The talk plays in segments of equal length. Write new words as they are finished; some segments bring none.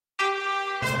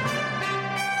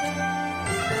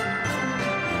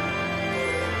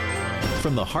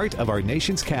From the heart of our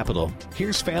nation's capital,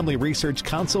 here's Family Research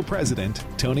Council President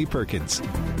Tony Perkins.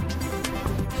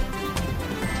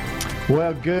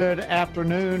 Well, good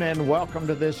afternoon and welcome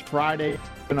to this Friday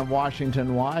of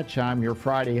Washington Watch. I'm your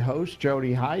Friday host,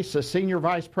 Jody Heiss, a Senior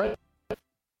Vice President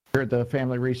here at the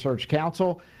Family Research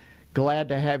Council. Glad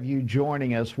to have you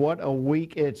joining us. What a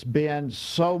week it's been,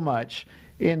 so much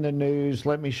in the news.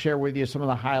 Let me share with you some of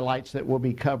the highlights that we'll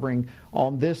be covering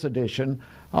on this edition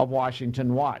of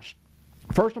Washington Watch.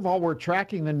 First of all, we're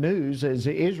tracking the news as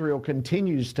Israel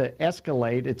continues to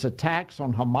escalate its attacks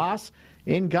on Hamas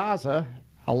in Gaza.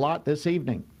 A lot this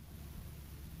evening.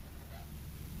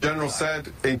 General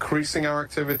said, increasing our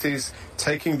activities,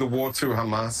 taking the war to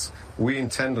Hamas. We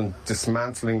intend on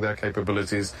dismantling their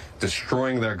capabilities,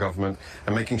 destroying their government,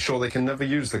 and making sure they can never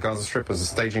use the Gaza Strip as a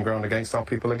staging ground against our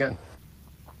people again.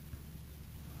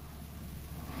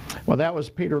 Well, that was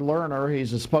Peter Lerner.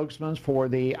 He's a spokesman for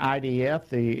the IDF,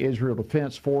 the Israel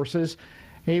Defense Forces.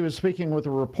 He was speaking with a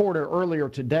reporter earlier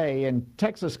today, and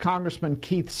Texas Congressman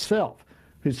Keith Self,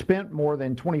 who spent more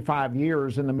than 25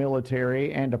 years in the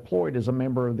military and deployed as a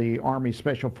member of the Army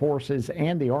Special Forces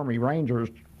and the Army Rangers.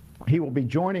 He will be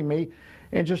joining me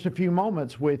in just a few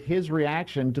moments with his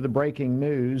reaction to the breaking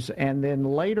news, and then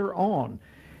later on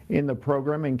in the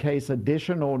program, in case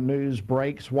additional news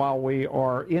breaks while we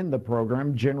are in the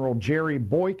program, General Jerry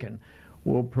Boykin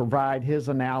will provide his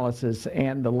analysis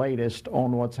and the latest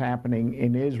on what's happening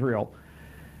in Israel.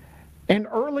 And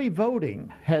early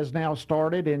voting has now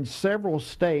started in several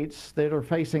states that are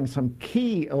facing some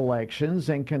key elections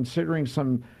and considering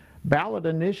some ballot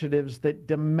initiatives that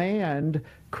demand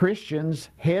Christians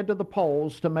head to the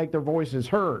polls to make their voices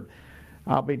heard.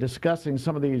 I'll be discussing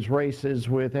some of these races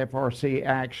with FRC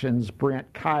Action's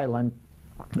Brent Keilen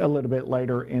a little bit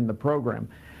later in the program.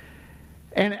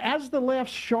 And as the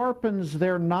left sharpens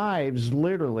their knives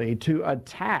literally to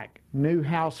attack new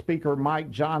House Speaker Mike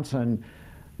Johnson,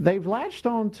 they've latched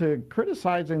on to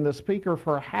criticizing the Speaker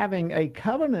for having a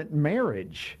covenant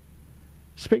marriage.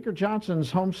 Speaker Johnson's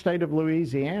home state of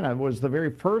Louisiana was the very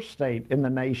first state in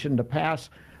the nation to pass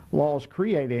laws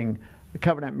creating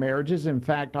covenant marriages. In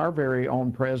fact, our very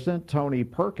own president, Tony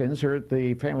Perkins, here at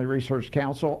the Family Research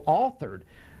Council, authored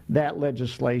that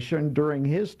legislation during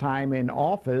his time in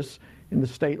office in the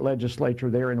state legislature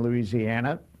there in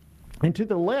Louisiana. And to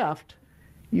the left,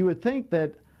 you would think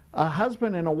that a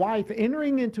husband and a wife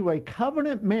entering into a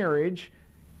covenant marriage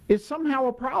is somehow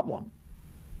a problem.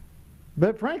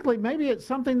 But frankly, maybe it's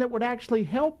something that would actually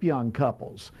help young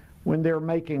couples when they're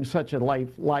making such a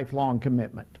lifelong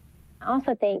commitment. I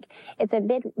also think it's a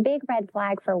big red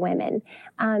flag for women.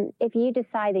 If you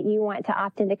decide that you want to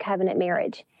opt into covenant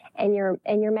marriage and your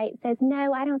mate says,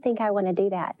 no, I don't think I want to do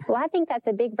that. Well, I think that's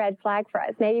a big red flag for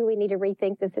us. Maybe we need to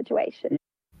rethink the situation.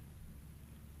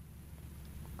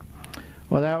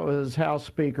 Well, that was House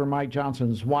Speaker Mike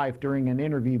Johnson's wife during an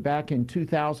interview back in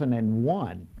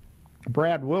 2001.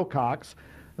 Brad Wilcox,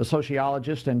 a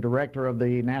sociologist and director of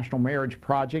the National Marriage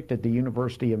Project at the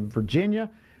University of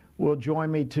Virginia, will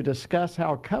join me to discuss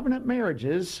how covenant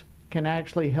marriages can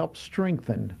actually help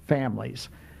strengthen families.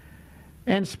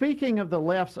 And speaking of the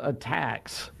left's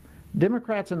attacks,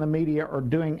 Democrats and the media are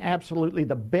doing absolutely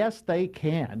the best they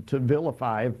can to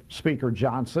vilify Speaker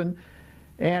Johnson.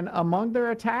 And among their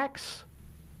attacks,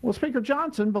 well, Speaker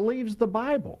Johnson believes the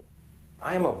Bible.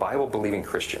 I am a Bible-believing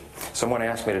Christian. Someone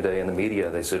asked me today in the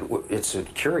media, they said, it's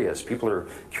curious, people are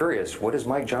curious, what does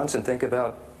Mike Johnson think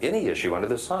about any issue under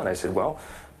the sun? I said, well,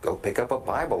 go pick up a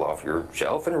Bible off your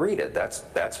shelf and read it. That's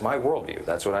my worldview.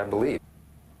 That's what I believe.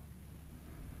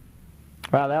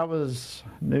 Well, that was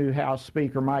new House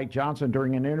Speaker Mike Johnson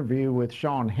during an interview with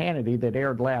Sean Hannity that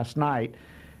aired last night.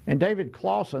 And David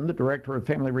Closson, the director of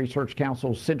Family Research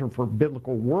Council's Center for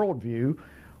Biblical Worldview,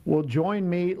 will join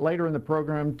me later in the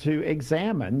program to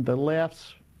examine the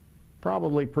left's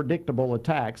probably predictable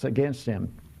attacks against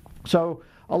him. So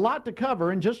a lot to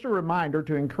cover, and just a reminder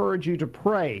to encourage you to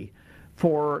pray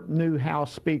for new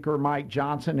House Speaker Mike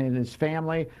Johnson and his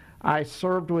family. I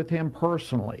served with him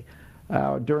personally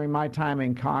during my time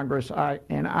in Congress,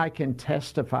 and I can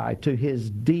testify to his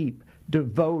deep,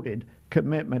 devoted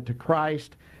commitment to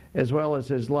Christ, as well as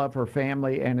his love for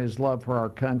family and his love for our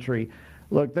country.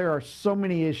 Look, there are so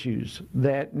many issues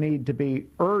that need to be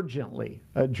urgently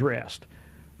addressed,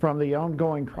 from the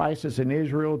ongoing crisis in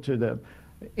Israel to the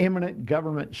imminent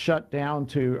government shutdown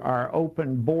to our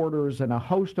open borders and a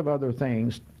host of other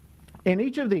things. And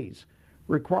each of these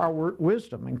require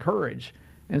wisdom and courage.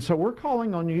 And so we're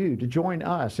calling on you to join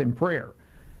us in prayer.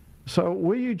 So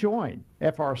will you join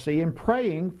FRC in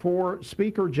praying for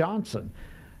Speaker Johnson?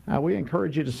 We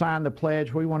encourage you to sign the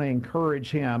pledge. We want to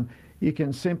encourage him you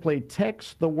can simply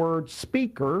text the word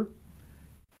speaker,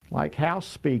 like House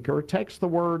Speaker, text the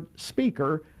word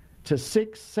speaker to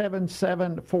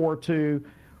 67742,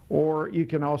 or you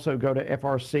can also go to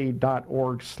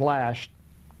frc.org/House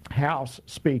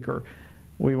Speaker.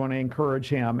 We want to encourage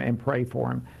him and pray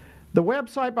for him. The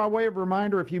website, by way of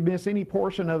reminder, if you miss any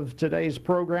portion of today's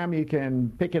program, you can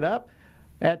pick it up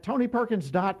at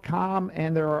tonyperkins.com,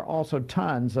 and there are also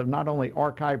tons of not only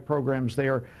archive programs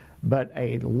there, but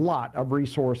a lot of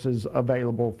resources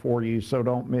available for you, so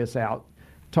don't miss out.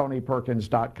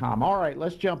 tonyperkins.com. All right,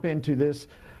 let's jump into this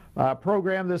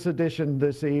program, this edition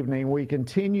this evening. We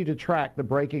continue to track the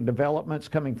breaking developments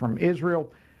coming from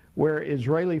Israel, where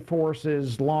Israeli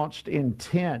forces launched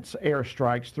intense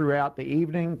airstrikes throughout the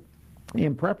evening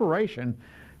in preparation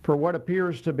for what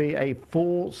appears to be a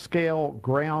full-scale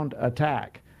ground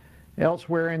attack.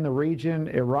 Elsewhere in the region,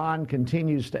 Iran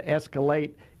continues to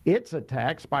escalate its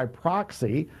attacks by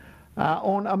proxy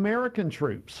on American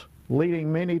troops,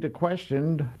 leading many to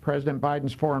question President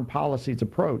Biden's foreign policy's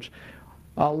approach.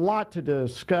 A lot to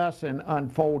discuss and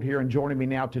unfold here, and joining me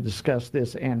now to discuss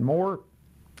this and more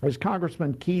is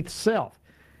Congressman Keith Self.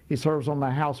 He serves on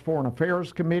the House Foreign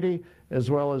Affairs Committee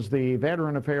as well as the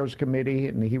Veteran Affairs Committee,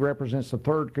 and he represents the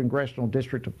 3rd Congressional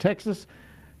District of Texas.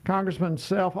 Congressman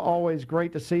Self, always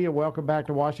great to see you. Welcome back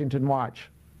to Washington Watch.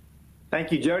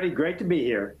 Thank you, Jody. Great to be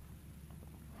here.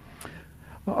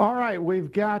 All right,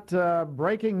 we've got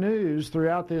breaking news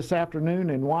throughout this afternoon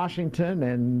in Washington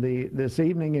and this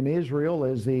evening in Israel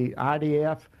as the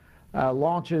IDF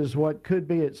launches what could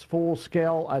be its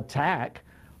full-scale attack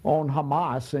on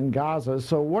Hamas in Gaza.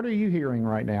 So what are you hearing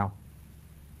right now?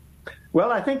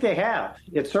 Well, I think they have.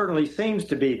 It certainly seems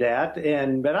to be that.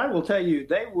 But I will tell you,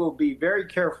 they will be very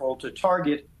careful to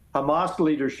target Hamas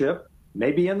leadership,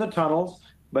 maybe in the tunnels,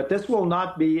 but this will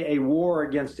not be a war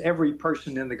against every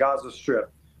person in the Gaza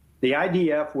Strip. The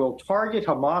IDF will target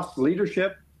Hamas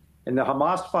leadership and the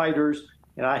Hamas fighters,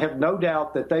 and I have no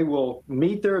doubt that they will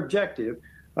meet their objective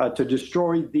to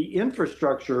destroy the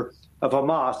infrastructure of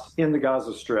Hamas in the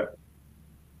Gaza Strip.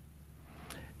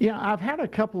 Yeah, I've had a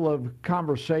couple of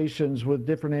conversations with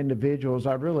different individuals.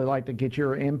 I'd really like to get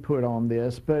your input on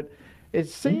this, but it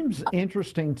seems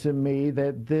interesting to me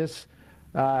that this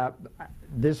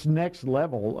next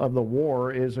level of the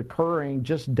war is occurring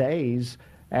just days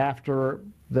after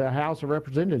the House of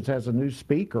Representatives has a new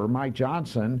speaker, Mike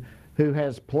Johnson, who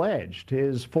has pledged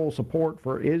his full support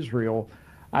for Israel.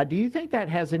 Do you think that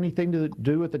has anything to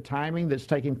do with the timing that's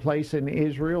taking place in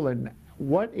Israel? And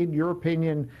what, in your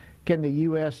opinion, can the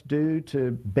U.S. do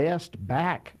to best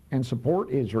back and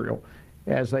support Israel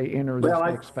as they enter this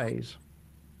next phase?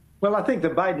 Well, I think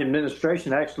the Biden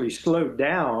administration actually slowed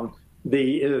down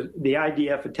the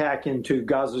IDF attack into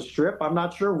Gaza Strip. I'm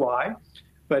not sure why,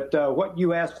 but what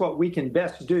you ask what we can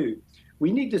best do,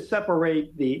 we need to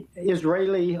separate the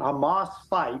Israeli-Hamas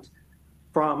fight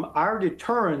from our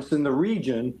deterrence in the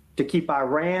region to keep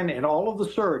Iran and all of the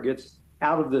surrogates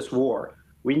out of this war.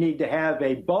 We need to have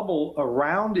a bubble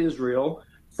around Israel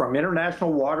from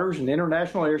international waters and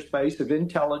international airspace of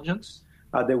intelligence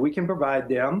that we can provide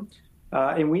them.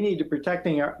 And we need to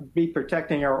be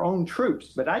protecting our own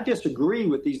troops. But I disagree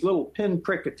with these little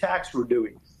pinprick attacks we're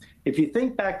doing. If you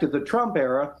think back to the Trump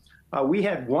era, we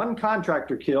had one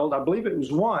contractor killed. I believe it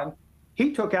was one.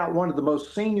 He took out one of the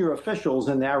most senior officials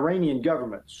in the Iranian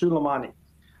government, Soleimani.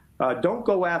 Don't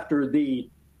go after the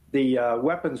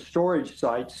weapons storage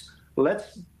sites.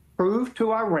 Let's prove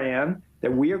to Iran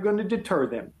that we are going to deter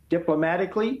them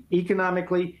diplomatically,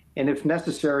 economically, and if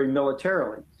necessary,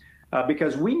 militarily.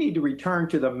 Because we need to return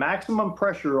to the maximum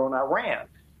pressure on Iran.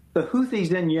 The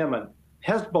Houthis in Yemen,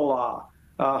 Hezbollah,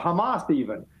 Hamas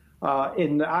even,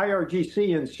 in the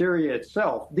IRGC in Syria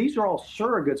itself, these are all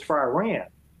surrogates for Iran.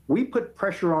 We put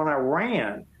pressure on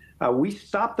Iran. We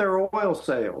stop their oil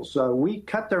sales. We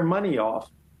cut their money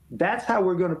off. That's how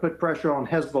we're going to put pressure on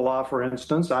Hezbollah, for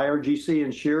instance, IRGC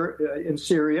in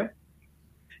Syria,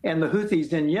 and the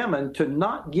Houthis in Yemen to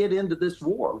not get into this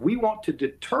war. We want to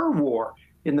deter war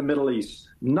in the Middle East,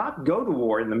 not go to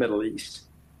war in the Middle East.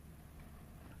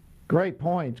 Great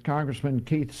point, Congressman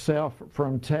Keith Self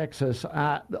from Texas.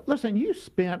 Listen, you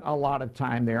spent a lot of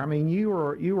time there. I mean, you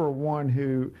were one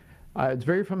who is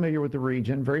very familiar with the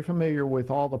region, very familiar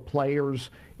with all the players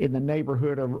in the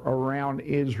neighborhood around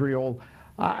Israel.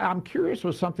 I'm curious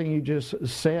with something you just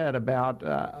said about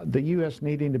the U.S.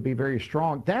 needing to be very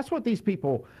strong. That's what these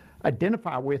people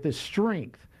identify with is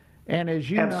strength. And as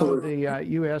you Absolutely.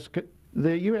 know,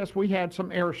 the U.S., we had some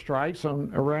airstrikes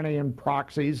on Iranian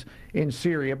proxies in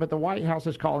Syria, but the White House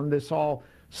is calling this all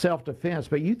self-defense.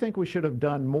 But you think we should have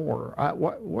done more.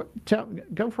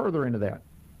 Go further into that.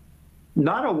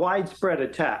 Not a widespread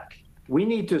attack. We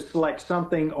need to select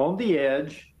something on the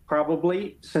edge,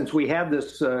 probably, since we have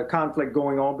this conflict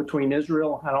going on between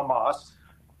Israel and Hamas,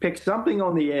 pick something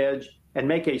on the edge and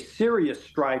make a serious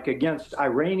strike against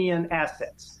Iranian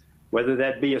assets, whether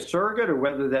that be a surrogate or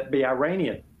whether that be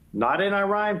Iranian. Not in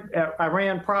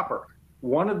Iran proper,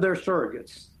 one of their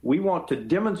surrogates. We want to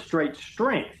demonstrate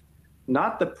strength,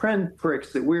 not the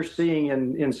pinpricks that we're seeing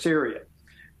in Syria.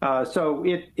 So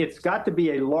it's got to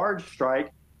be a large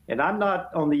strike, and I'm not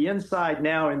on the inside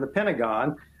now in the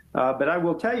Pentagon, but I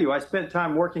will tell you, I spent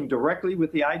time working directly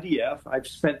with the IDF. I've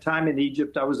spent time in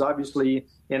Egypt. I was obviously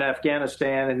in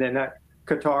Afghanistan and then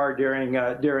Qatar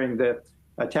during the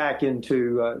attack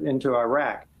into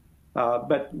Iraq.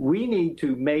 But we need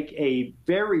to make a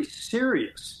very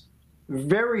serious,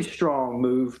 very strong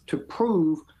move to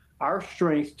prove our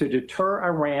strength to deter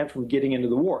Iran from getting into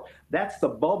the war. That's the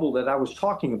bubble that I was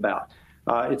talking about.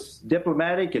 It's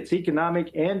diplomatic, it's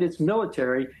economic, and it's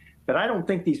military, but I don't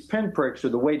think these pinpricks are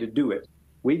the way to do it.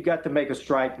 We've got to make a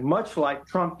strike, much like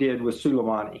Trump did with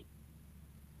Soleimani.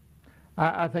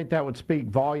 I think that would speak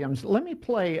volumes. Let me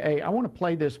I want to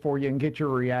play this for you and get your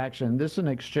reaction. This is an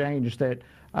exchange that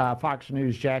Fox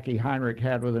News' Jackie Heinrich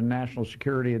had with a national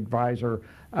security advisor,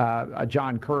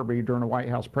 John Kirby, during a White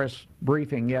House press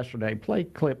briefing yesterday. Play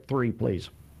clip 3, please.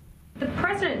 The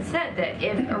president said that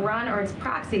if Iran or its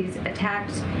proxies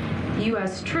attacked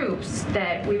U.S. troops,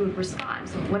 that we would respond.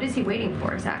 So what is he waiting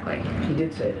for exactly? He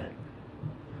did say that.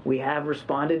 We have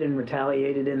responded and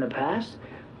retaliated in the past,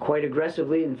 quite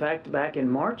aggressively, in fact, back in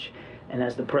March. And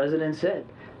as the president said,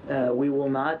 we will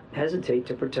not hesitate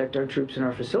to protect our troops and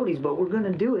our facilities, but we're going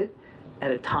to do it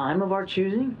at a time of our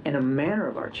choosing and a manner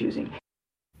of our choosing.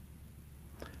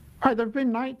 All right, there have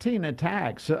been 19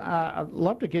 attacks. I'd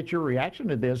love to get your reaction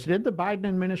to this. Did the Biden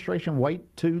administration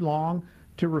wait too long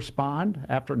to respond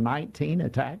after 19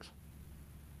 attacks?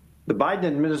 The Biden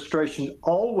administration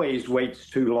always waits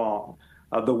too long.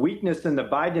 The weakness in the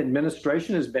Biden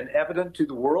administration has been evident to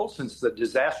the world since the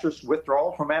disastrous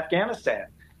withdrawal from Afghanistan.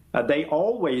 They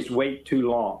always wait too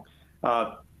long.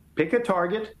 Pick a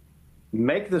target,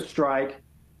 make the strike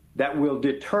that will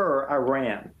deter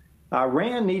Iran.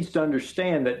 Iran needs to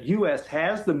understand that U.S.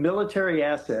 has the military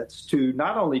assets to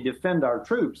not only defend our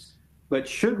troops, but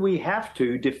should we have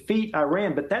to, defeat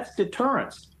Iran. But that's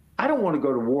deterrence. I don't want to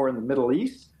go to war in the Middle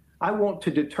East. I want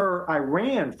to deter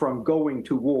Iran from going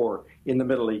to war in the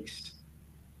Middle East.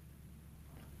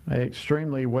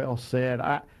 Extremely well said.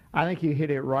 I think you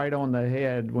hit it right on the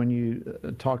head when you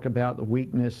talk about the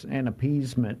weakness and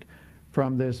appeasement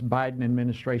from this Biden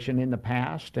administration in the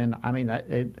past. And I mean,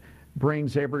 it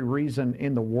brings every reason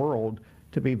in the world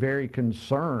to be very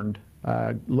concerned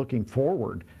looking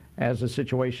forward as the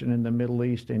situation in the Middle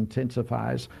East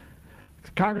intensifies.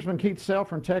 Congressman Keith Sell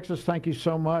from Texas, thank you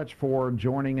so much for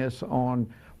joining us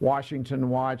on Washington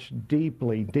Watch.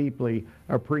 Deeply, deeply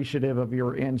appreciative of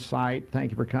your insight.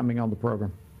 Thank you for coming on the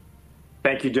program.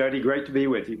 Thank you, Jody. Great to be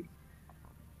with you.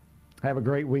 Have a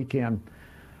great weekend.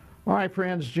 All right,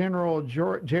 friends, General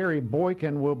Jerry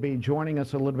Boykin will be joining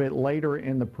us a little bit later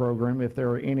in the program if there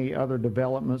are any other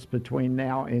developments between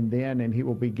now and then, and he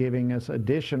will be giving us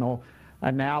additional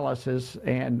analysis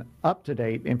and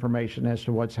up-to-date information as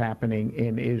to what's happening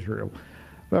in Israel.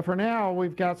 But for now,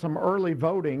 we've got some early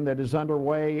voting that is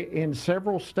underway in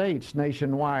several states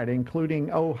nationwide,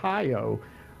 including Ohio,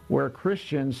 where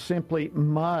Christians simply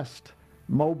must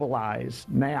mobilize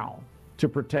now to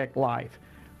protect life.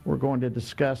 We're going to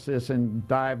discuss this and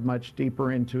dive much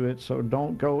deeper into it, so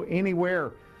don't go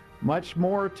anywhere. Much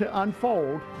more to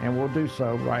unfold, and we'll do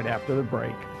so right after the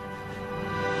break.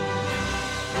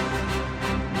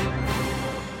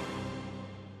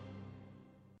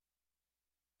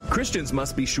 Christians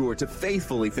must be sure to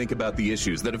faithfully think about the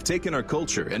issues that have taken our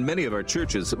culture and many of our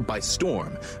churches by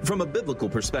storm from a biblical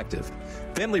perspective.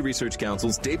 Family Research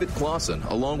Council's David Closson,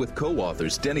 along with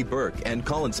co-authors Denny Burke and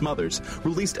Colin Smothers,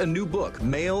 released a new book,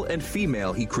 Male and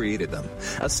Female, He Created Them,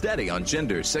 a study on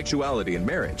gender, sexuality, and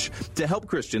marriage to help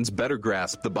Christians better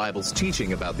grasp the Bible's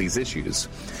teaching about these issues.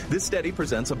 This study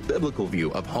presents a biblical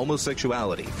view of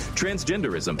homosexuality,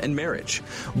 transgenderism, and marriage.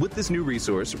 With this new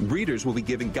resource, readers will be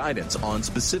given guidance on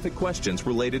specific questions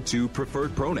related to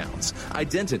preferred pronouns,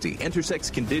 identity,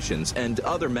 intersex conditions, and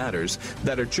other matters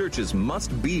that our churches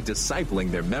must be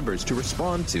discipling their members to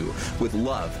respond to with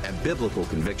love and biblical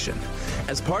conviction.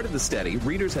 As part of the study,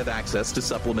 readers have access to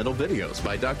supplemental videos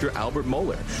by Dr. Albert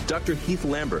Mohler, Dr. Heath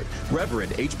Lambert,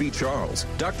 Reverend H.B. Charles,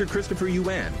 Dr. Christopher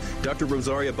Yuan, Dr.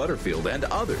 Rosaria Butterfield, and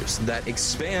others that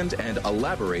expand and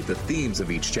elaborate the themes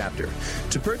of each chapter.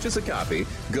 To purchase a copy,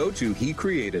 go to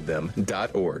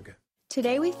HeCreatedThem.org.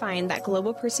 Today we find that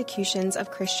global persecutions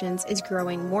of Christians is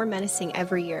growing more menacing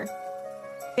every year.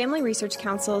 Family Research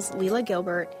Council's Leila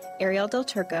Gilbert, Ariel Del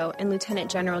Turco, and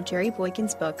Lieutenant General Jerry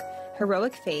Boykin's book,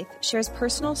 Heroic Faith, shares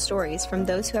personal stories from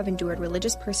those who have endured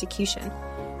religious persecution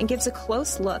and gives a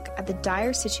close look at the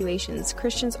dire situations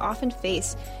Christians often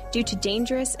face due to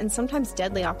dangerous and sometimes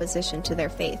deadly opposition to their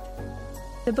faith.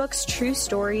 The book's true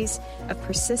stories of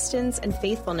persistence and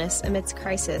faithfulness amidst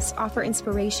crisis offer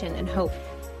inspiration and hope.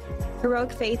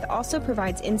 Heroic Faith also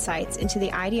provides insights into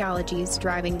the ideologies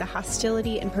driving the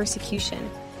hostility and persecution,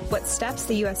 what steps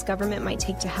the U.S. government might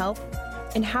take to help,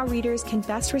 and how readers can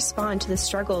best respond to the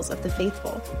struggles of the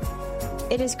faithful.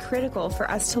 It is critical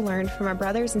for us to learn from our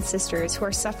brothers and sisters who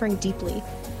are suffering deeply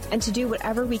and to do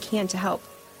whatever we can to help.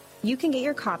 You can get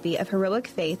your copy of Heroic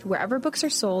Faith wherever books are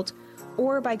sold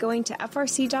or by going to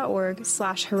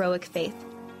frc.org/heroicfaith.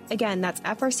 Again, that's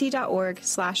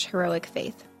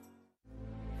frc.org/heroicfaith.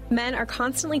 Men are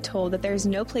constantly told that there is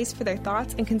no place for their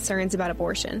thoughts and concerns about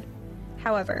abortion.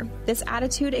 However, this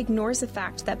attitude ignores the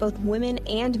fact that both women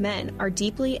and men are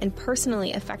deeply and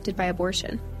personally affected by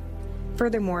abortion.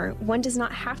 Furthermore, one does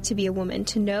not have to be a woman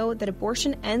to know that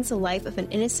abortion ends the life of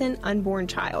an innocent, unborn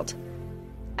child.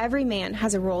 Every man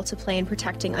has a role to play in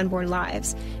protecting unborn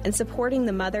lives and supporting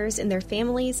the mothers in their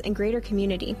families and greater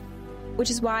community, which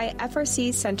is why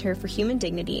FRC's Center for Human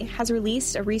Dignity has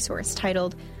released a resource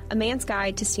titled A Man's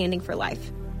Guide to Standing for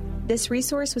Life. This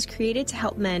resource was created to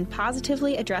help men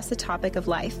positively address the topic of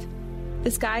life.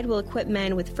 This guide will equip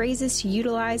men with phrases to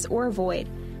utilize or avoid,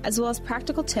 as well as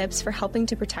practical tips for helping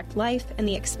to protect life and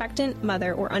the expectant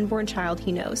mother or unborn child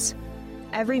he knows.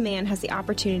 Every man has the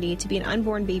opportunity to be an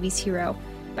unborn baby's hero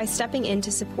by stepping in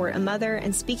to support a mother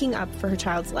and speaking up for her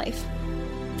child's life.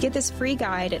 Get this free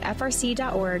guide at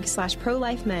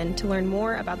frc.org/prolifemen to learn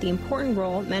more about the important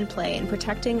role men play in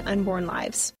protecting unborn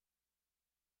lives.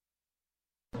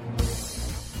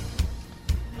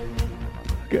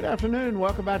 Good afternoon.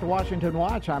 Welcome back to Washington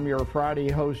Watch. I'm your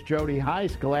Friday host, Jody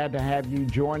Heiss. Glad to have you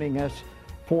joining us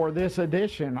for this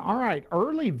edition. All right,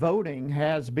 early voting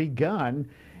has begun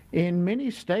in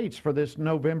many states for this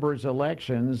November's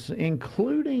elections,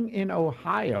 including in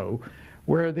Ohio,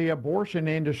 where the abortion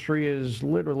industry is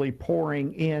literally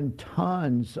pouring in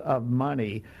tons of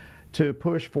money to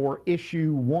push for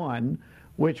Issue 1,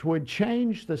 which would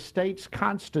change the state's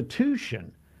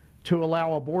constitution to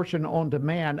allow abortion on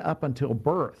demand up until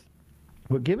birth.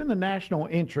 But given the national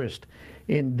interest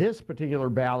in this particular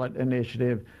ballot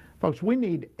initiative, folks, we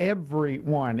need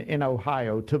everyone in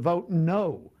Ohio to vote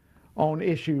no on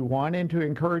Issue 1 and to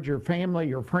encourage your family,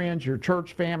 your friends, your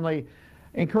church family,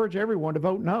 encourage everyone to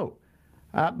vote no.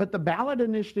 But the ballot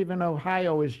initiative in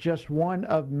Ohio is just one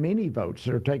of many votes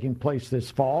that are taking place this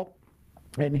fall.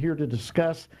 And here to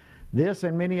discuss this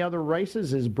and many other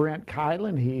races is Brent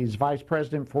Keilen. He's Vice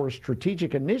President for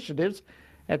Strategic Initiatives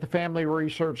at the Family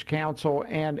Research Council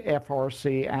and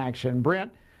FRC Action.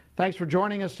 Brent, thanks for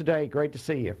joining us today. Great to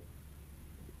see you.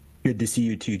 Good to see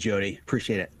you too, Jody.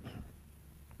 Appreciate it.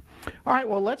 All right,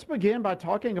 well, let's begin by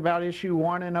talking about Issue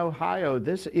 1 in Ohio.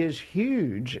 This is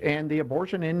huge, and the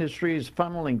abortion industry is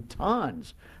funneling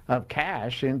tons of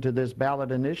cash into this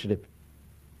ballot initiative.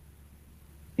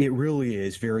 It really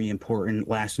is very important.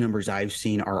 Last numbers I've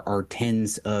seen are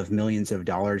tens of millions of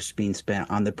dollars being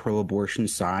spent on the pro-abortion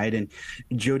side. And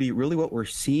Jody, really what we're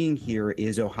seeing here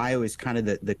is Ohio is kind of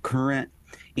the current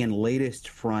and latest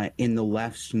front in the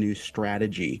left's new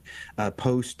strategy.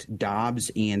 Post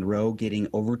Dobbs and Roe getting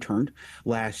overturned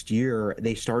last year,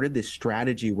 they started this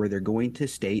strategy where they're going to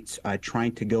states,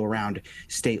 trying to go around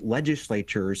state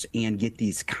legislatures and get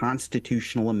these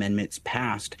constitutional amendments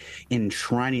passed,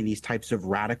 enshrining these types of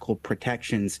radical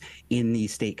protections in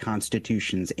these state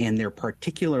constitutions. And they're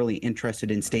particularly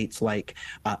interested in states like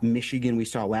Michigan, we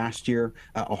saw last year,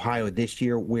 Ohio this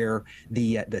year, where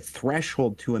the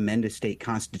threshold to amend a state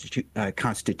constitution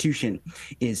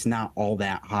is not all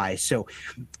that high. So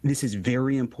this is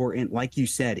very important. Like you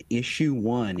said, Issue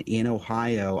 1 in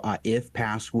Ohio, if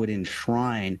passed, would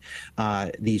enshrine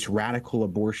these radical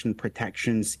abortion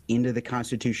protections into the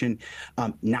Constitution.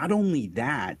 Not only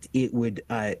that, it would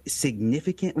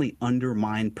significantly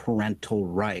undermine parental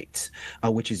rights,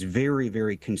 which is very,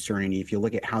 very concerning. If you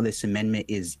look at how this amendment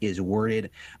is worded,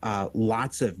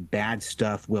 lots of bad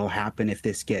stuff will happen if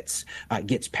this gets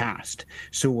passed.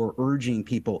 So we're urging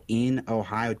people in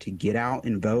Ohio to get out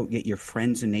and vote, get your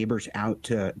friends and neighbors out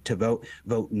to vote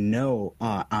no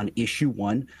on Issue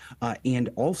 1. And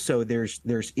also there's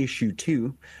Issue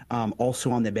 2,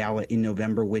 also on the ballot in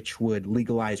November, which would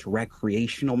legalize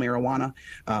recreational marijuana.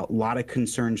 A lot of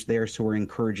concerns there, so we're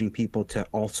encouraging people to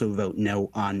also vote no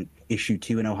on Issue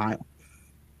 2 in Ohio.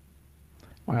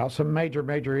 Well, some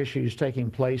major issues taking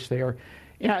place there.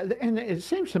 Yeah, and it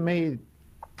seems to me,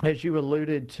 as you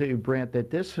alluded to, Brent, that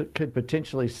this could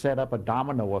potentially set up a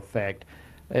domino effect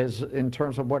as in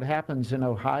terms of what happens in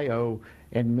Ohio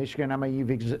and Michigan. I mean,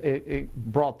 you've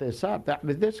brought this up.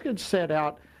 This could set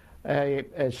out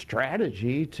a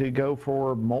strategy to go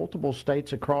for multiple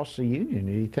states across the union,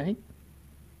 do you think?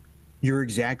 You're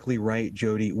exactly right,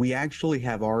 Jody. We actually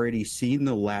have already seen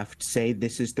the left say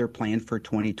this is their plan for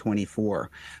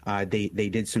 2024. They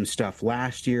did some stuff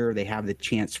last year. They have the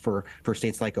chance for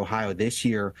states like Ohio this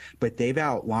year, but they've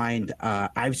outlined,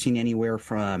 I've seen anywhere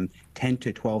from 10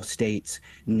 to 12 states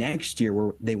next year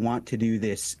where they want to do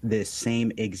this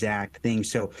same exact thing.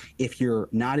 So if you're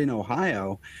not in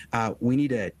Ohio, we need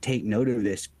to take note of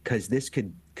this, because this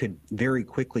could very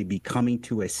quickly be coming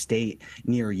to a state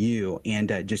near you,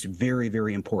 and just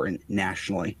very important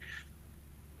nationally.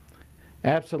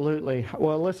 Absolutely.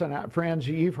 Well, listen, friends,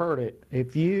 you've heard it.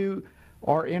 If you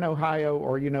are in Ohio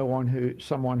or you know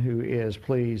someone who is,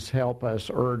 please help us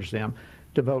urge them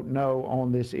to vote no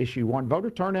on this issue 1.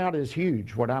 Voter turnout is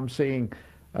huge, what I'm seeing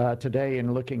today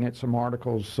and looking at some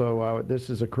articles, so this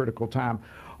is a critical time.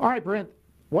 All right, Brent,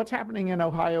 what's happening in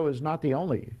Ohio is not the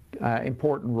only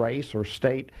important race or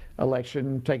state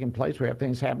election taking place. We have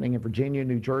things happening in Virginia,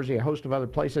 New Jersey, a host of other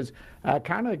places.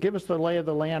 Kind of give us the lay of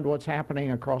the land, what's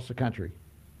happening across the country.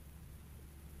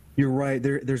 You're right.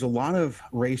 There's a lot of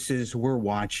races we're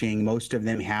watching. Most of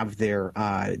them have their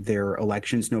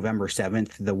elections November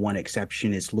 7th. The one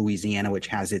exception is Louisiana, which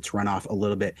has its runoff a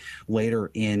little bit later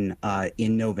in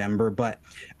November. But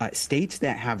states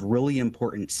that have really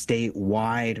important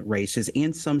statewide races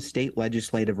and some state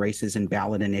legislative races and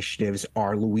ballot initiatives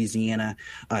are Louisiana,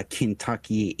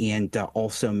 Kentucky, and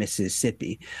also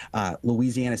Mississippi.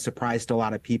 Louisiana surprised a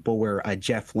lot of people, where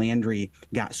Jeff Landry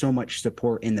got so much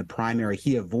support in the primary.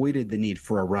 He avoided the need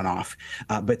for a runoff,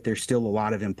 but there's still a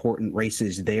lot of important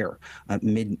races there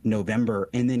mid-November.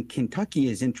 And then Kentucky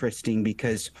is interesting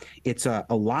because it's a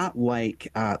lot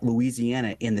like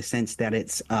Louisiana in the sense that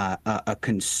it's a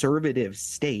conservative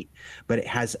state, but it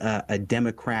has a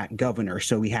Democrat governor.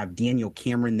 So we have Daniel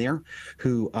Cameron there,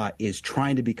 who is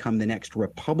trying to become the next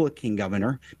Republican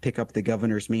governor, pick up the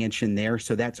governor's mansion there.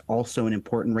 So that's also an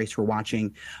important race we're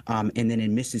watching. And then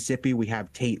in Mississippi, we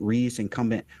have Tate Reeves,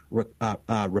 incumbent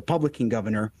Republican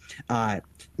governor.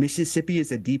 Mississippi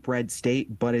is a deep red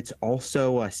state, but it's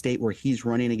also a state where he's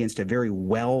running against a very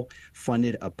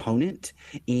well-funded opponent,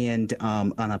 and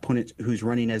an opponent who's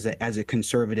running as a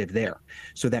conservative there.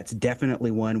 So that's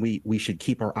definitely one we should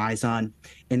keep our eyes on.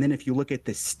 And then if you look at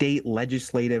the state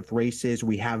legislative races,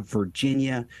 we have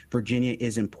Virginia. Virginia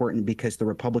is important because the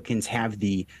Republicans have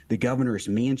the governor's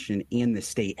mansion and the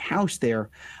state house there.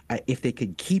 If they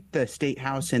could keep the state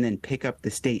house and then pick up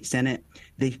the state Senate,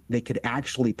 they could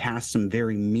actually pass some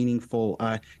very meaningful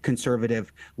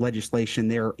conservative legislation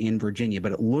there in Virginia.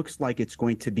 But it looks like it's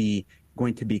going to be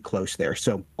close there.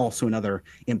 So also another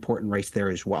important race there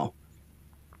as well.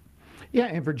 Yeah,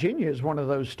 and Virginia is one of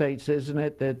those states, isn't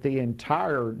it, that the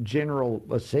entire General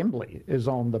Assembly is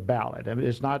on the ballot. I mean,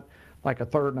 it's not like a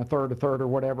third and a third or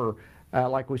whatever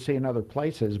like we see in other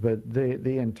places, but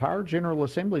the entire General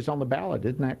Assembly is on the ballot.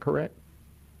 Isn't that correct?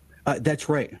 That's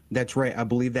right. I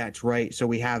believe that's right. So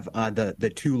we have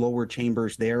the two lower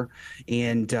chambers there,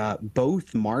 and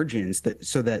both margins.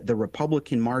 So that the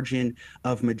Republican margin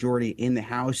of majority in the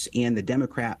House and the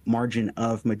Democrat margin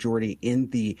of majority in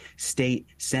the state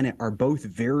Senate are both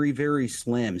very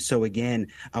slim. So again,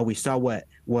 we saw what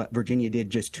Virginia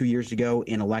did just 2 years ago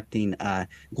in electing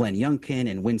Glenn Youngkin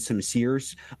and Winsome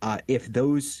Sears. If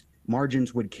those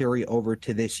margins would carry over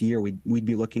to this year, we'd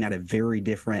be looking at a very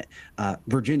different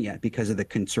Virginia because of the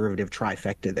conservative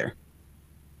trifecta there.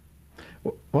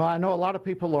 Well, I know a lot of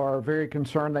people are very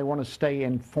concerned. They want to stay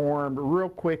informed. Real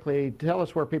quickly, tell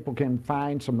us where people can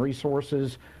find some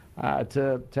resources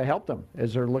to help them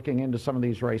as they're looking into some of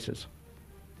these races.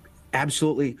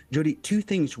 Absolutely. Jody, two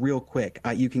things real quick.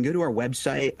 You can go to our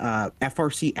website,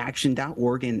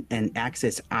 frcaction.org, and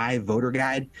access iVoter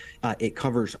Guide. It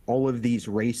covers all of these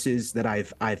races that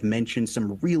I've mentioned,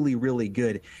 some really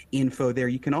good info there.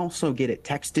 You can also get it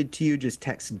texted to you. Just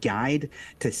text GUIDE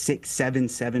to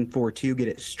 67742. Get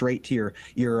it straight to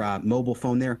your mobile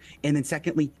phone there. And then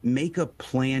secondly, make a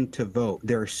plan to vote.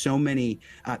 There are so many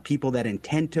people that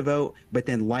intend to vote, but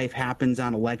then life happens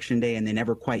on Election Day and they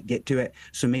never quite get to it.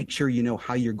 So make sure you know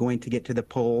how you're going to get to the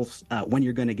polls, when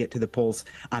you're going to get to the polls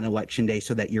on Election Day,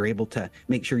 so that you're able to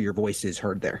make sure your voice is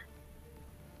heard there.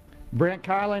 Brent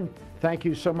Keilen, thank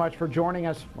you so much for joining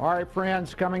us. All right,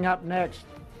 friends, coming up next,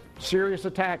 serious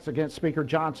attacks against Speaker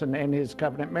Johnson and his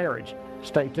covenant marriage.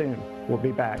 Stay tuned. We'll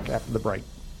be back after the break.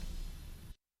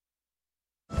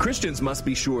 Christians must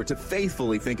be sure to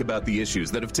faithfully think about the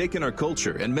issues that have taken our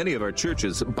culture and many of our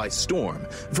churches by storm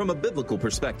from a biblical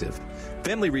perspective.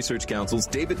 Family Research Council's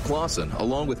David Closson,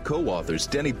 along with co-authors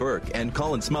Denny Burke and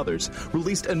Colin Smothers,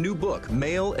 released a new book,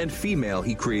 Male and Female,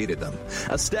 He Created Them,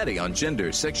 a study on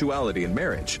gender, sexuality, and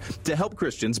marriage to help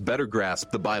Christians better grasp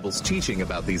the Bible's teaching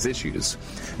about these issues.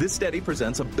 This study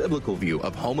presents a biblical view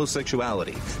of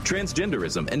homosexuality,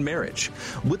 transgenderism, and marriage.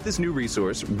 With this new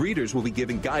resource, readers will be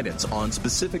given guidance on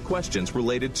specific questions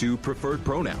related to preferred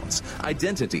pronouns,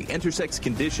 identity, intersex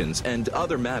conditions, and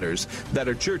other matters that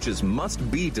our churches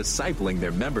must be discipling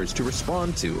their members to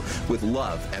respond to with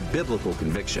love and biblical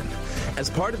conviction. As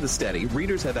part of the study,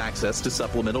 readers have access to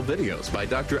supplemental videos by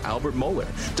Dr. Albert Mohler,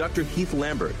 Dr. Heath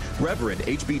Lambert, Reverend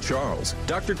H.B. Charles,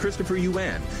 Dr. Christopher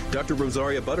Yuan, Dr.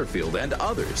 Rosaria Butterfield, and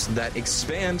others that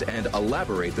expand and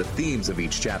elaborate the themes of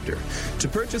each chapter. To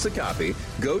purchase a copy,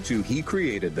 go to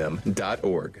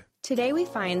hecreatedthem.org. Today we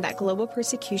find that global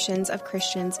persecutions of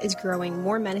Christians is growing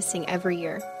more menacing every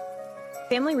year.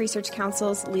 Family Research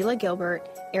Council's Leila Gilbert,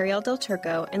 Ariel Del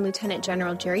Turco, and Lieutenant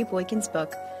General Jerry Boykin's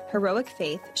book, Heroic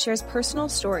Faith, shares personal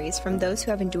stories from those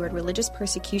who have endured religious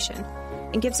persecution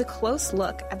and gives a close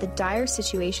look at the dire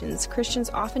situations Christians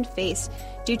often face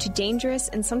due to dangerous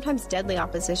and sometimes deadly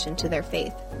opposition to their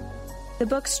faith. The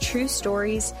book's true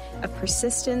stories of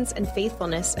persistence and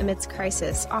faithfulness amidst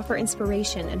crisis offer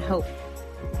inspiration and hope.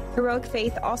 Heroic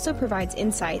Faith also provides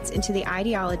insights into the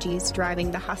ideologies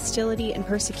driving the hostility and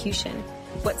persecution,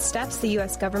 what steps the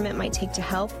U.S. government might take to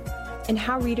help, and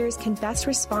how readers can best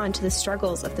respond to the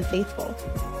struggles of the faithful.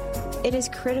 It is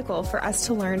critical for us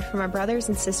to learn from our brothers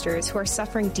and sisters who are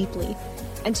suffering deeply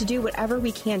and to do whatever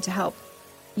we can to help.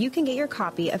 You can get your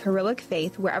copy of Heroic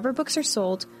Faith wherever books are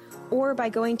sold or by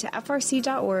going to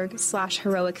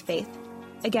frc.org/heroicfaith.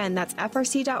 Again, that's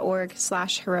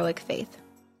frc.org/heroicfaith.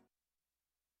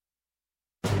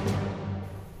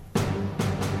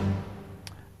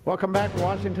 Welcome back to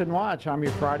Washington Watch. I'm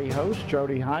your Friday host,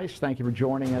 Jody Heiss. Thank you for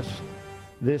joining us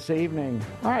this evening.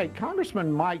 All right,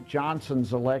 Congressman Mike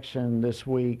Johnson's election this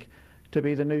week to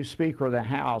be the new Speaker of the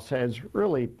House has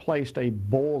really placed a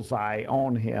bullseye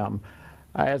on him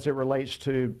as it relates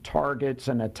to targets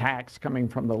and attacks coming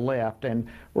from the left. And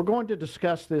we're going to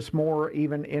discuss this more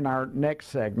even in our next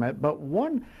segment. But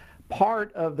one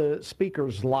part of the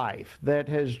Speaker's life that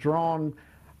has drawn,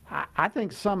 I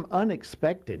think, some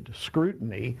unexpected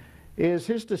scrutiny is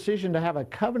his decision to have a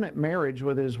covenant marriage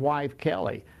with his wife,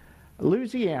 Kelly.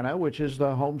 Louisiana, which is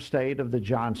the home state of the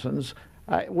Johnsons,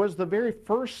 was the very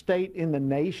first state in the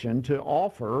nation to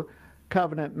offer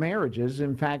covenant marriages.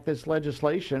 In fact, this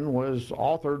legislation was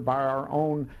authored by our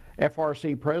own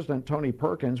FRC President, Tony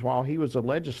Perkins, while he was a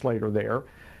legislator there.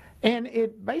 And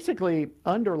it basically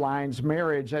underlines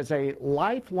marriage as a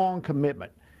lifelong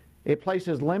commitment. It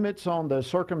places limits on the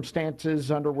circumstances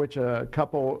under which a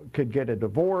couple could get a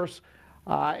divorce.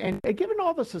 And given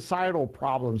all the societal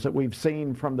problems that we've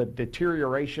seen from the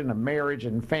deterioration of marriage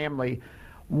and family,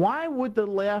 why would the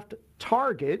left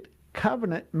target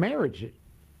covenant marriage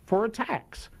for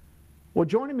attacks? Well,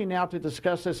 joining me now to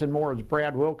discuss this and more is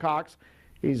Brad Wilcox.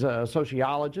 He's a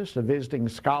sociologist, a visiting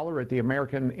scholar at the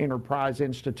American Enterprise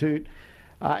Institute,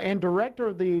 and director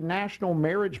of the National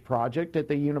Marriage Project at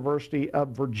the University of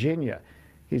Virginia.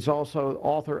 He's also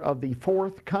author of the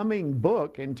forthcoming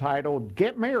book entitled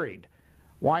Get Married: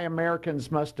 Why Americans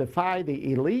Must Defy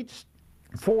the Elites,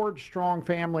 Forge Strong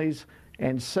Families,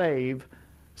 and Save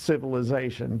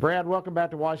Civilization. Brad, welcome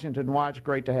back to Washington Watch.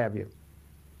 Great to have you.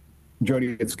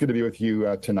 Jody, it's good to be with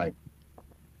you tonight.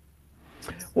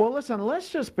 Well, listen,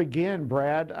 let's just begin,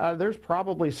 Brad. There's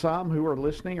probably some who are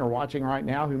listening or watching right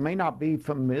now who may not be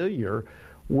familiar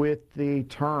with the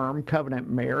term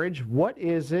covenant marriage. What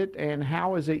is it and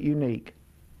how is it unique?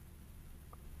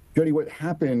 Jody, what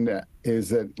happened is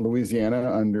that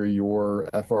Louisiana, under your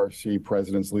FRC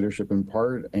president's leadership in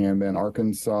part, and then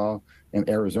Arkansas and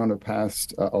Arizona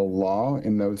passed a law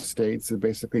in those states that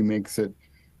basically makes it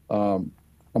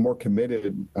a more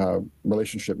committed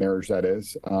relationship, marriage that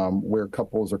is, where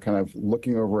couples are kind of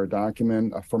looking over a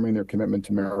document, affirming their commitment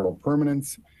to marital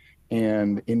permanence,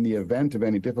 and in the event of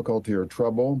any difficulty or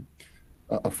trouble,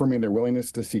 affirming their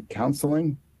willingness to seek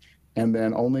counseling, and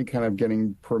then only kind of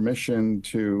getting permission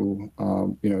to,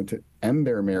 to end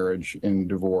their marriage in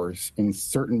divorce in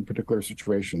certain particular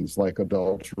situations like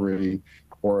adultery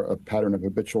or a pattern of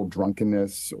habitual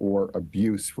drunkenness or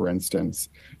abuse, for instance,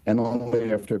 and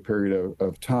only after a period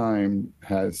of time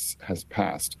has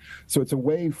passed. So it's a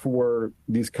way for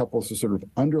these couples to sort of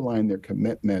underline their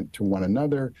commitment to one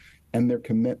another and their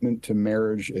commitment to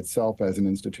marriage itself as an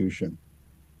institution.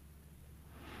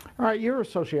 All right, you're a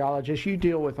sociologist. You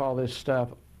deal with all this stuff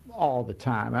all the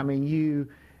time. I mean, you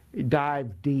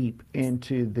dive deep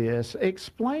into this.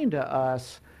 Explain to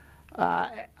us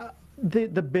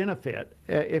the benefit,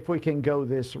 if we can go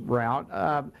this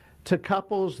route, to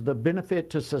couples, the benefit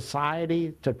to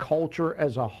society, to culture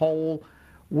as a whole,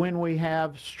 when we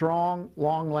have strong,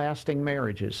 long-lasting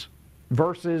marriages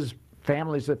versus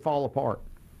families that fall apart.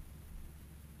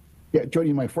 Yeah,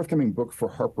 Jody, my forthcoming book for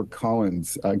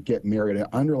HarperCollins, Get Married, I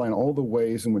underline all the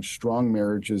ways in which strong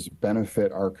marriages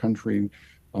benefit our country,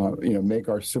 make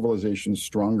our civilization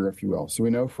stronger, if you will. So we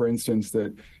know, for instance,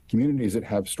 that communities that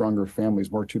have stronger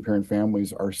families, more two-parent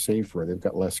families, are safer. They've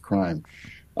got less crime.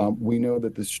 We know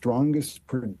that the strongest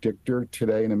predictor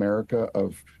today in America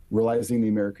of realizing the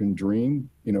American dream,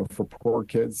 for poor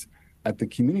kids at the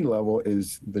community level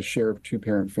is the share of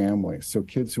two-parent families. So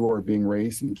kids who are being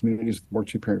raised in communities with more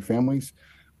two-parent families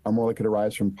are more likely to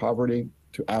rise from poverty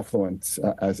to affluence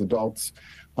as adults.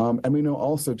 And we know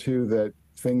also, too, that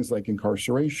things like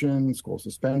incarceration, school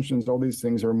suspensions, all these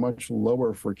things are much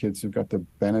lower for kids who've got the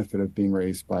benefit of being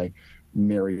raised by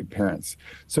married parents.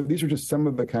 So these are just some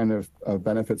of the kind of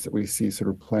benefits that we see sort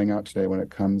of playing out today when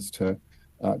it comes to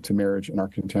marriage in our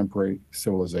contemporary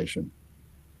civilization.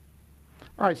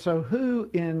 All right, so who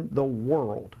in the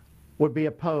world would be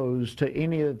opposed to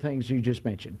any of the things you just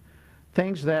mentioned?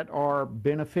 Things that are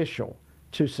beneficial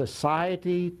to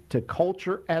society, to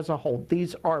culture as a whole.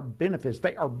 These are benefits.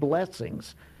 They are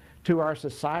blessings to our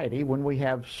society when we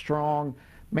have strong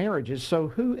marriages. So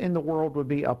who in the world would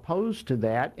be opposed to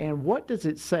that? And what does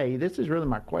it say? This is really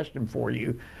my question for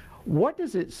you. What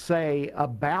does it say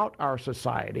about our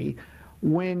society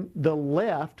when the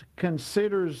left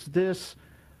considers this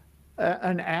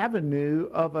an avenue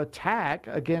of attack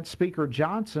against Speaker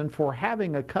Johnson for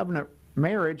having a covenant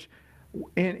marriage,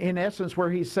 in essence, where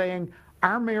he's saying,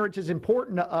 our marriage is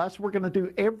important to us. We're going to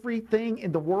do everything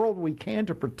in the world we can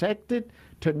to protect it,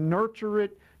 to nurture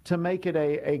it, to make it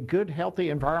a good, healthy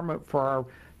environment for our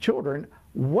children.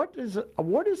 What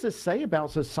does this say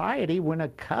about society when a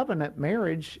covenant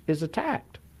marriage is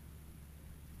attacked?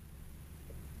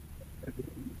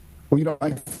 Well,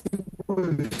 I think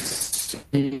we've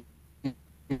seen...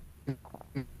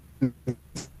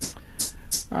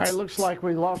 All right, looks like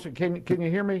we lost it. Can you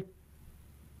hear me,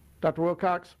 Dr.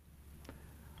 Wilcox?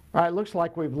 All right, looks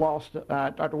like we've lost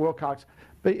Dr. Wilcox.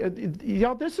 But,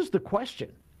 y'all, this is the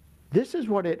question. This is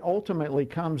what it ultimately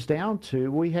comes down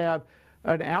to. We have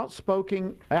an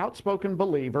outspoken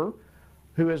believer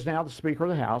who is now the Speaker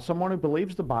of the House, someone who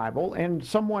believes the Bible, and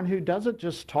someone who doesn't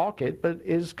just talk it, but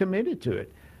is committed to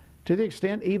it. To the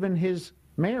extent even his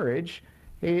marriage,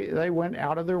 they went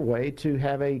out of their way to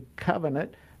have a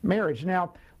covenant marriage.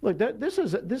 Now, look,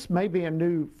 this may be a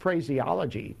new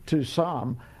phraseology to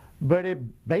some, but it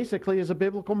basically is a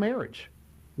biblical marriage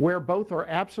where both are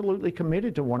absolutely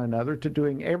committed to one another, to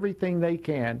doing everything they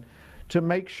can to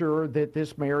make sure that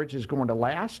this marriage is going to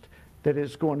last, that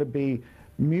it's going to be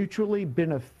mutually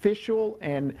beneficial,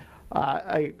 and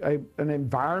an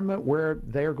environment where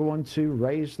they're going to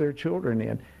raise their children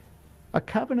in. A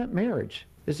covenant marriage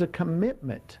is a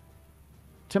commitment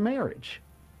to marriage.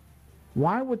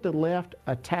 Why would the left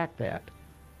attack that?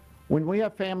 When we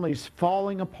have families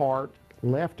falling apart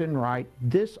left and right,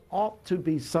 this ought to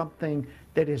be something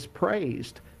that is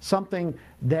praised, something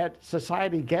that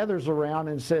society gathers around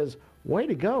and says, way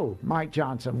to go, Mike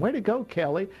Johnson, way to go,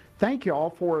 Kelly. Thank you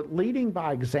all for leading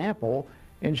by example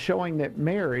and showing that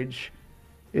marriage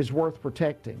is worth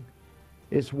protecting,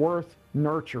 is worth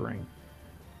nurturing.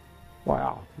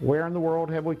 Wow, where in the world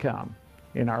have we come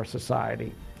in our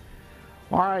society?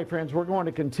 All right, friends, we're going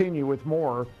to continue with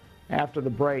more after the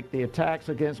break. The attacks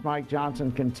against Mike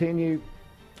Johnson continue.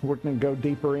 We're going to go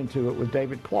deeper into it with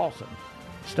David Closson.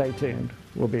 Stay tuned.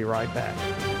 We'll be right back.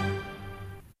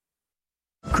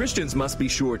 Christians must be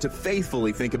sure to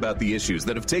faithfully think about the issues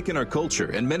that have taken our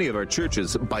culture and many of our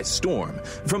churches by storm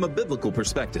from a biblical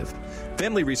perspective.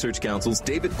 Family Research Council's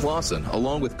David Closson,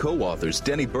 along with co-authors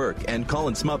Denny Burke and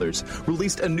Colin Smothers,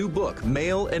 released a new book,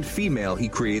 Male and Female, He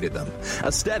Created Them,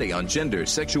 a study on gender,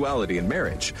 sexuality, and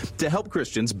marriage to help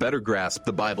Christians better grasp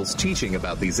the Bible's teaching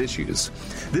about these issues.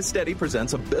 This study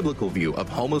presents a biblical view of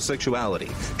homosexuality,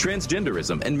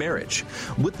 transgenderism, and marriage.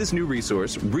 With this new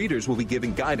resource, readers will be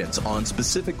given guidance on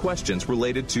specific questions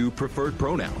related to preferred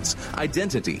pronouns,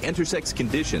 identity, intersex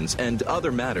conditions, and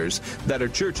other matters that our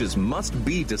churches must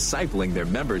be discipling their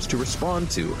members to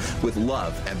respond to with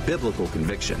love and biblical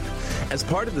conviction. As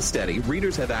part of the study,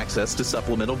 readers have access to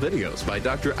supplemental videos by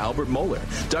Dr. Albert Mohler,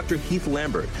 Dr. Heath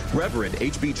Lambert, Reverend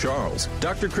H.B. Charles,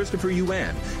 Dr. Christopher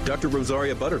Yuan, Dr.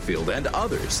 Rosaria Butterfield, and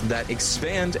others that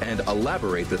expand and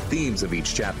elaborate the themes of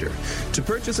each chapter. To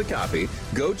purchase a copy,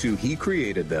 go to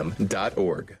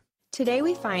HeCreatedThem.org. Today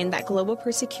we find that global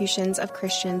persecutions of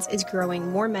Christians is growing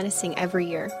more menacing every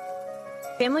year.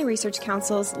 Family Research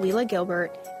Council's Leila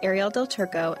Gilbert, Ariel Del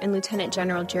Turco, and Lieutenant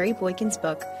General Jerry Boykin's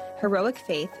book, Heroic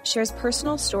Faith, shares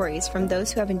personal stories from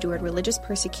those who have endured religious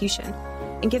persecution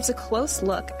and gives a close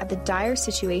look at the dire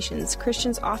situations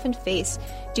Christians often face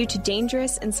due to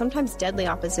dangerous and sometimes deadly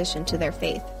opposition to their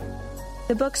faith.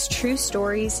 The book's true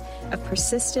stories of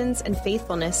persistence and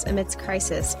faithfulness amidst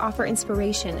crisis offer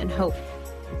inspiration and hope.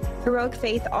 Heroic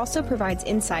Faith also provides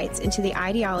insights into the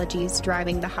ideologies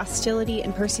driving the hostility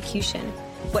and persecution,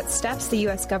 what steps the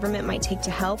U.S. government might take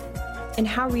to help, and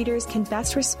how readers can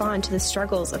best respond to the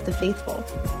struggles of the faithful.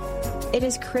 It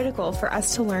is critical for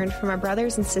us to learn from our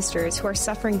brothers and sisters who are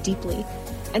suffering deeply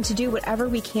and to do whatever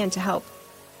we can to help.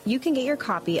 You can get your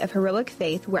copy of Heroic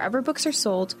Faith wherever books are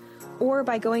sold or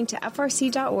by going to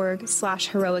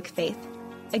frc.org/heroicfaith.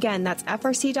 Again, that's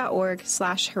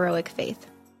frc.org/heroicfaith.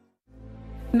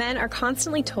 Men are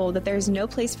constantly told that there is no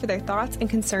place for their thoughts and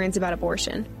concerns about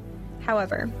abortion.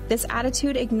 However, this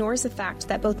attitude ignores the fact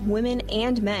that both women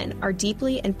and men are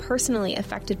deeply and personally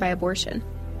affected by abortion.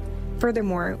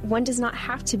 Furthermore, one does not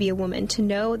have to be a woman to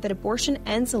know that abortion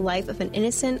ends the life of an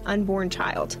innocent, unborn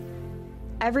child.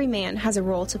 Every man has a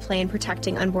role to play in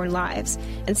protecting unborn lives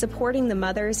and supporting the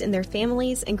mothers in their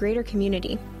families and greater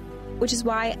community, which is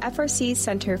why FRC's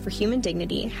Center for Human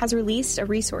Dignity has released a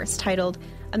resource titled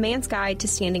A Man's Guide to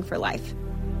Standing for Life.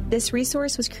 This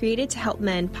resource was created to help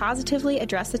men positively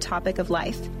address the topic of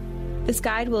life. This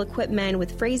guide will equip men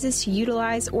with phrases to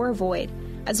utilize or avoid,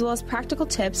 as well as practical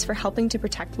tips for helping to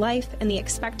protect life and the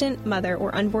expectant mother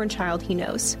or unborn child he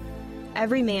knows.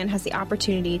 Every man has the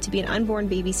opportunity to be an unborn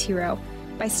baby's hero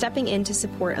by stepping in to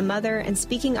support a mother and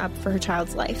speaking up for her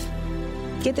child's life.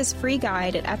 Get this free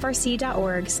guide at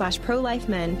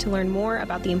frc.org/prolifemen to learn more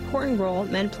about the important role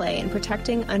men play in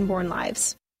protecting unborn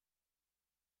lives.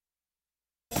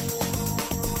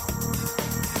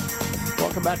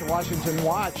 Welcome back to Washington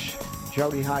Watch.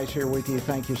 Jody Hice here with you.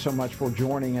 Thank you so much for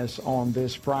joining us on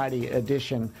this Friday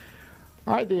edition.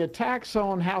 All right, the attacks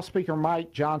on House Speaker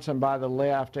Mike Johnson by the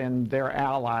left and their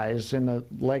allies in the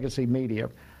legacy media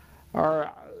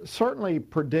are certainly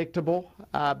predictable,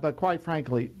 but quite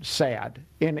frankly, sad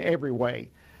in every way.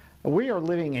 We are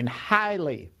living in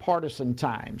highly partisan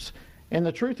times. And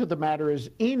the truth of the matter is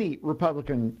any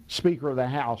Republican Speaker of the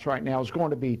House right now is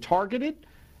going to be targeted,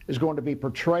 is going to be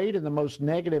portrayed in the most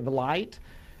negative light.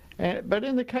 But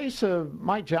in the case of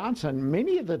Mike Johnson,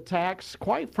 many of the attacks,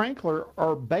 quite frankly,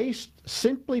 are based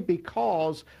simply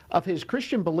because of his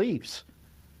Christian beliefs.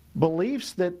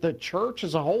 Beliefs that the church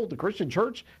as a whole, the Christian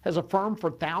church, has affirmed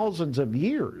for thousands of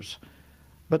years.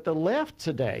 But the left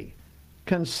today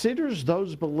considers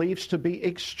those beliefs to be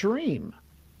extreme.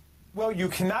 Well, you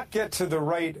cannot get to the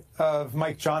right of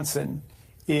Mike Johnson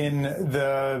in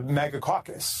the MAGA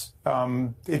caucus.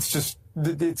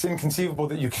 It's inconceivable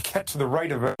that you could get to the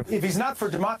right of it. If he's not for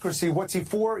democracy, what's he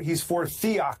for? He's for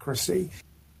theocracy.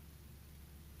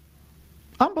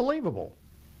 Unbelievable.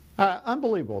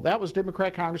 Unbelievable. That was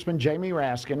Democrat Congressman Jamie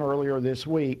Raskin earlier this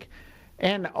week.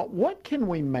 And what can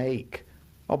we make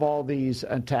of all these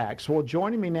attacks? Well,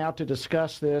 joining me now to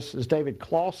discuss this is David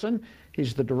Closson.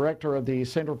 He's the director of the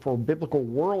Center for Biblical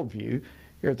Worldview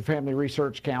here at the Family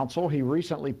Research Council. He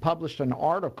recently published an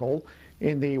article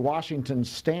in the Washington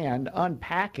Stand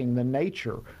unpacking the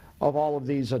nature of all of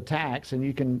these attacks, and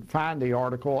you can find the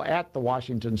article at the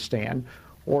Washington Stand,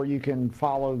 or you can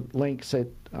follow links at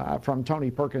from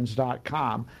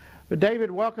TonyPerkins.com. But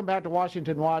David, welcome back to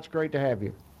Washington Watch. Great to have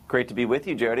you. Great to be with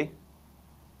you, Jody.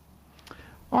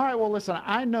 All right, well, listen,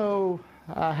 I know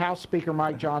House Speaker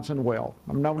Mike Johnson well.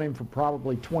 I've known him for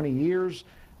probably 20 years.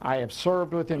 I have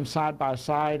served with him side by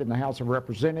side in the House of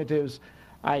Representatives.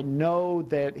 I know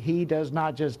that he does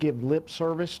not just give lip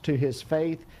service to his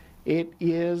faith. It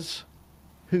is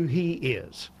who he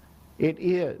is. It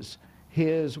is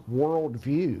his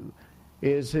worldview,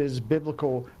 is his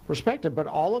biblical perspective. But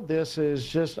all of this is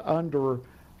just under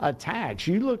attacks.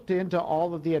 You looked into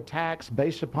all of the attacks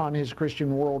based upon his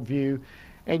Christian worldview,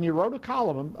 and you wrote a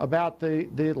column about the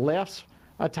left's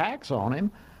attacks on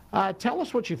him. Tell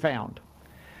us what you found.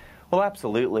 Well,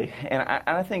 absolutely. And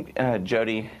I think,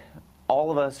 Jody,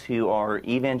 all of us who are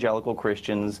evangelical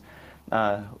Christians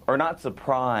are not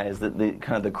surprised that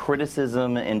the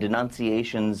criticism and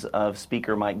denunciations of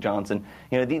Speaker Mike Johnson,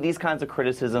 these kinds of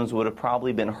criticisms would have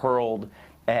probably been hurled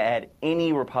at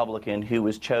any Republican who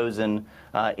was chosen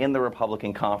in the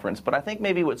Republican conference. But I think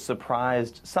maybe what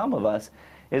surprised some of us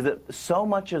is that so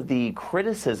much of the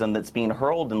criticism that's being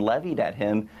hurled and levied at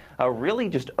him really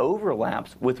just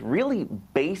overlaps with really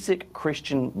basic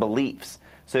Christian beliefs.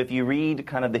 So if you read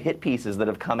kind of the hit pieces that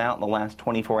have come out in the last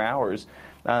 24 hours,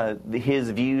 his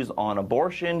views on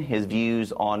abortion, his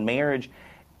views on marriage,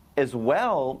 as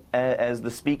well as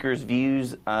the speaker's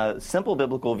views, simple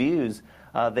biblical views,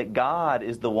 that God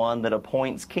is the one that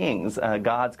appoints kings,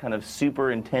 God's kind of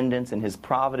superintendence and his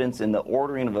providence in the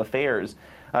ordering of affairs,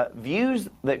 views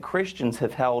that Christians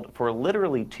have held for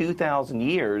literally 2,000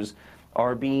 years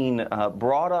are being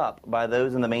brought up by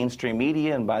those in the mainstream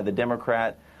media and by the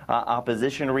Democrat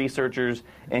opposition researchers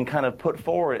and kind of put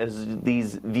forward as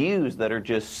these views that are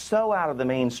just so out of the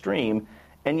mainstream,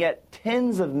 and yet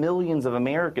tens of millions of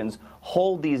Americans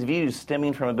hold these views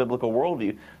stemming from a biblical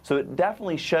worldview. So it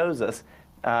definitely shows us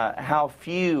how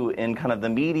few in kind of the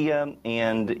media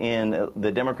and in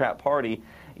the Democrat Party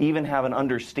even have an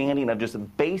understanding of just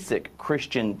basic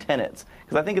Christian tenets.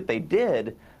 Because I think if they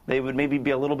did, they would maybe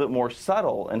be a little bit more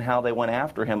subtle in how they went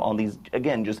after him on these,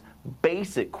 again, just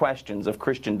basic questions of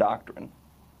Christian doctrine.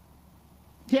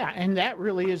 Yeah, and that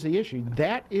really is the issue.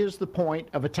 That is the point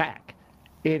of attack.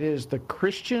 It is the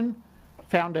Christian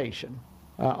foundation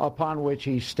upon which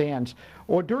he stands.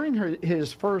 Or during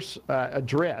his first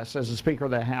address as the Speaker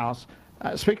of the House,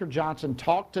 Speaker Johnson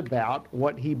talked about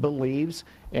what he believes,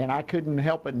 and I couldn't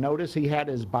help but notice he had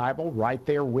his Bible right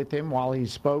there with him while he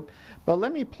spoke. But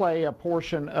let me play a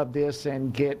portion of this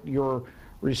and get your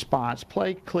response.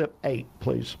 Play clip 8,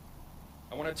 please.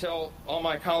 I want to tell all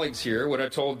my colleagues here what I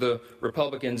told the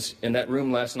Republicans in that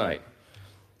room last night.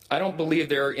 I don't believe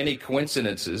there are any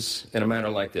coincidences in a matter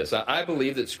like this. I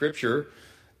believe that Scripture,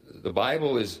 the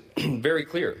Bible, is very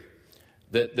clear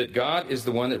that God is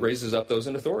the one that raises up those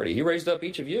in authority. He raised up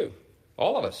each of you,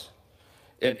 all of us.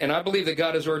 And I believe that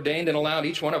God has ordained and allowed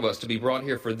each one of us to be brought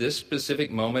here for this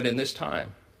specific moment in this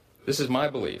time. This is my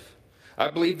belief. I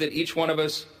believe that each one of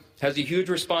us has a huge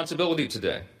responsibility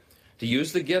today to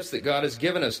use the gifts that God has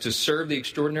given us to serve the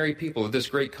extraordinary people of this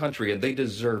great country, and they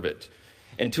deserve it,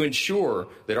 and to ensure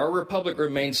that our republic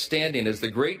remains standing as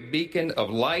the great beacon of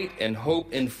light and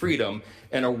hope and freedom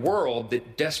in a world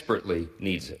that desperately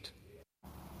needs it.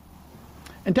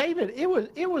 And David,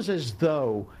 it was as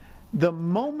though the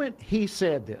moment he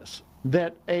said this,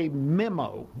 that a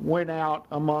memo went out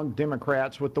among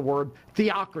Democrats with the word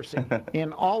theocracy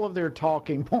in all of their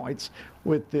talking points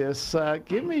with this.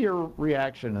 Give me your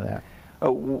reaction to that.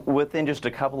 Within just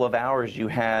a couple of hours, you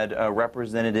had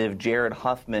Representative Jared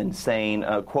Huffman saying,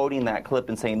 quoting that clip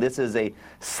and saying, this is a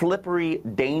slippery,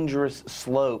 dangerous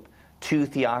slope to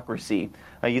theocracy.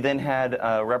 You then had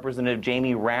Representative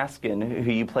Jamie Raskin,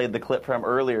 who you played the clip from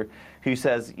earlier, who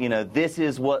says, this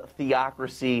is what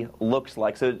theocracy looks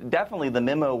like. So definitely the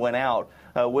memo went out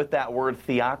with that word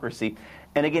theocracy.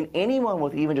 And again, anyone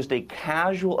with even just a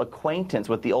casual acquaintance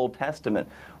with the Old Testament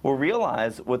will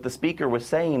realize what the speaker was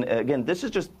saying. Again, this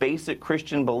is just basic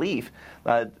Christian belief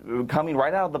coming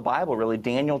right out of the Bible, really,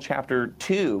 Daniel chapter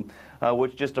 2.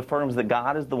 Which just affirms that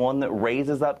God is the one that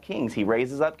raises up kings. He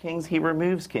raises up kings, he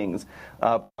removes kings.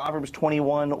 Proverbs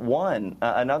 21:1,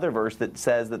 another verse that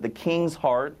says that the king's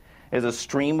heart is a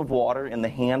stream of water in the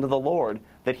hand of the Lord,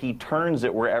 that he turns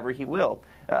it wherever he will.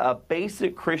 A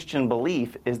basic Christian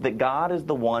belief is that God is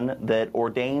the one that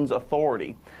ordains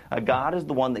authority. God is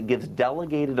the one that gives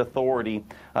delegated authority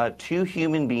to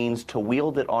human beings to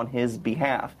wield it on his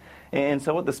behalf. And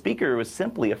so what the speaker was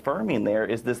simply affirming there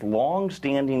is this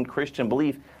long-standing Christian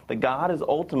belief that God is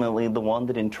ultimately the one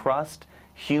that entrusts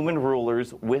human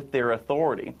rulers with their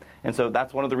authority. And so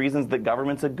that's one of the reasons that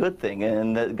government's a good thing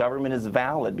and that government is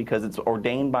valid, because it's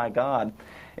ordained by God.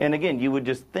 And again, you would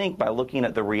just think by looking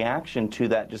at the reaction to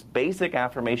that just basic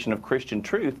affirmation of Christian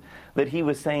truth that he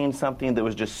was saying something that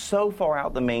was just so far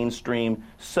out the mainstream,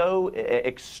 so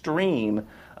extreme,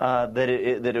 that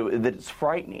it's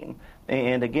frightening.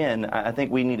 And again, I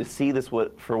think we need to see this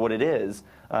for what it is.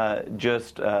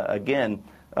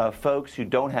 Folks who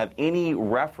don't have any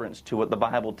reference to what the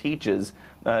Bible teaches,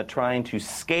 trying to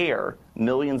scare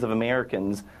millions of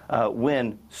Americans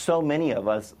when so many of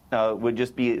us would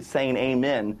just be saying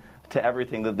amen to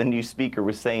everything that the new speaker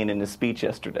was saying in his speech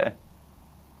yesterday.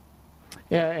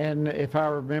 Yeah, and if I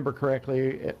remember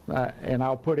correctly, and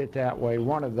I'll put it that way,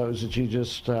 one of those that you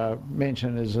just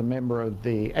mentioned is a member of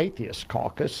the Atheist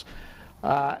Caucus.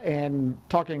 And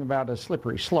talking about a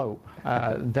slippery slope,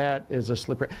 that is a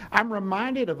slippery. I'm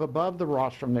reminded of above the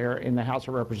rostrum there in the House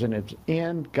of Representatives,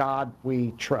 "In God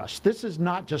We Trust." This is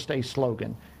not just a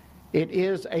slogan. It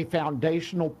is a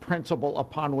foundational principle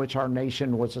upon which our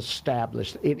nation was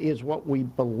established. It is what we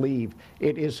believe.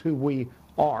 It is who we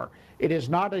are. It is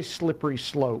not a slippery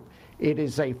slope. It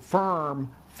is a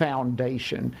firm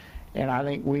foundation. And I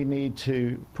think we need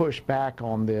to push back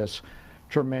on this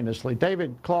tremendously.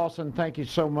 David Closson, thank you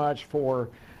so much for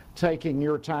taking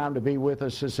your time to be with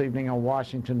us this evening on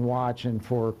Washington Watch and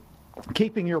for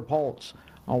keeping your pulse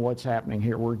on what's happening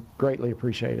here. We greatly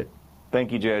appreciate it.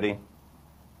 Thank you, Jody.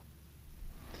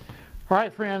 All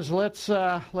right, friends, let's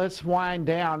wind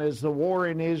down as the war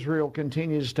in Israel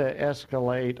continues to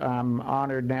escalate. I'm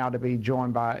honored now to be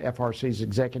joined by FRC's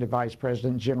Executive Vice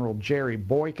President, General Jerry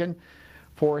Boykin,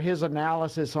 for his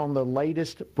analysis on the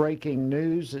latest breaking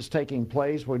news that's taking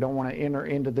place. We don't want to enter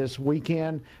into this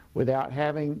weekend without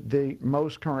having the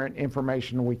most current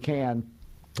information we can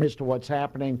as to what's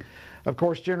happening. Of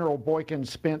course, General Boykin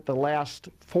spent the last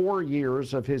 4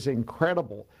 years of his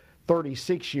incredible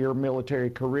 36-year military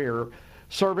career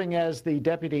serving as the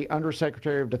Deputy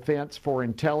Undersecretary of Defense for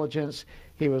Intelligence.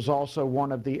 He was also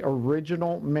one of the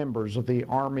original members of the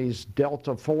Army's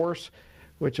Delta Force,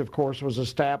 which of course was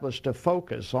established to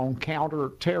focus on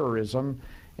counterterrorism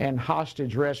and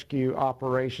hostage rescue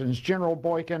operations. General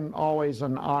Boykin, always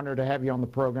an honor to have you on the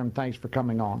program. Thanks for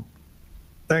coming on.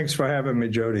 Thanks for having me,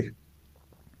 Jody.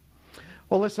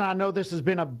 Well, listen, I know this has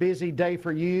been a busy day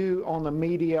for you on the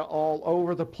media all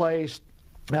over the place,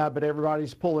 but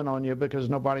everybody's pulling on you because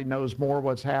nobody knows more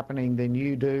what's happening than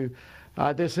you do.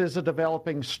 This is a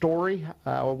developing story.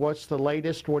 What's the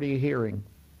latest? What are you hearing?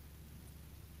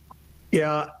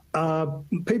 Yeah,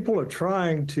 people are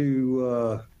trying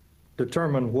to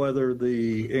determine whether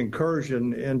the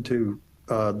incursion into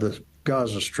the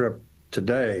Gaza Strip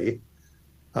today,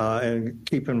 and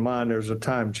keep in mind there's a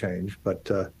time change, but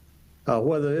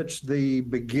whether it's the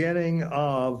beginning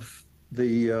of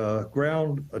the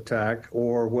ground attack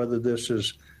or whether this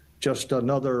is just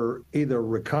another either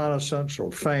reconnaissance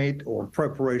or feint or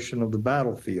preparation of the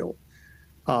battlefield.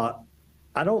 I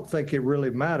don't think it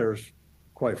really matters,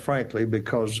 quite frankly,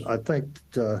 because I think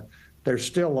there's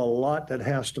still a lot that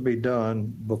has to be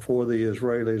done before the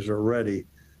Israelis are ready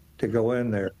to go in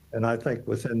there. And I think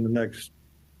within the next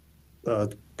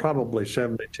probably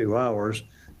 72 hours,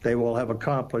 they will have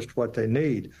accomplished what they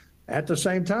need. At the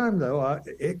same time, though,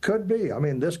 it could be. I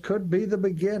mean, this could be the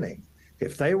beginning.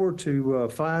 If they were to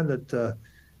find that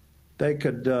they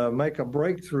could make a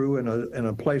breakthrough in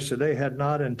a place that they had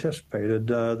not anticipated,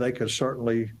 they could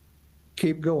certainly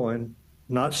keep going,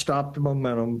 not stop the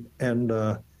momentum, and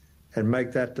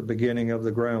make that the beginning of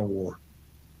the ground war.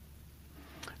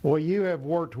 Well, you have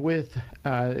worked with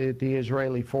the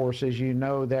Israeli forces. You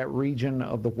know that region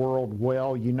of the world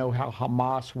well. You know how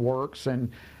Hamas works,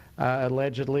 and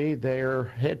allegedly their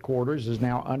headquarters is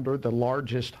now under the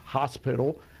largest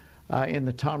hospital in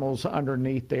the tunnels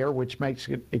underneath there, which makes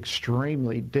it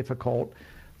extremely difficult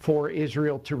for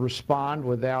Israel to respond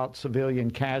without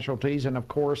civilian casualties. And, of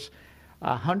course,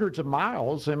 hundreds of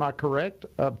miles, am I correct,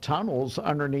 of tunnels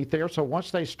underneath there. So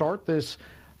once they start this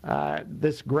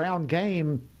ground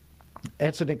game,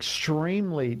 it's an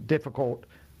extremely difficult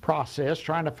process,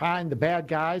 trying to find the bad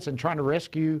guys and trying to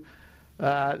rescue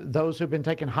those who've been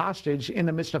taken hostage in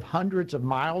the midst of hundreds of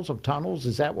miles of tunnels.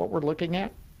 Is that what we're looking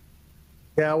at?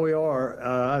 Yeah, we are.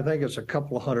 I think it's a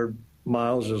couple of hundred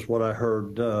miles is what I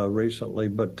heard recently.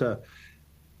 But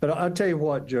I'll tell you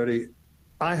what, Jody,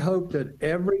 I hope that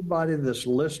everybody that's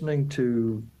listening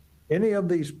to any of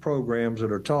these programs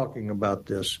that are talking about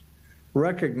this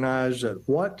recognize that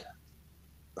what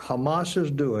Hamas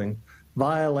is doing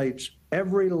violates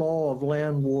every law of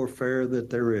land warfare that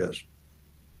there is.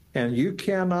 And you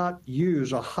cannot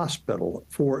use a hospital,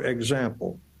 for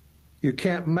example. You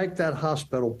can't make that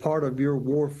hospital part of your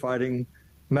warfighting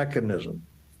mechanism.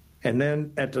 And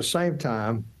then at the same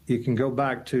time, you can go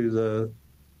back to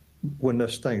when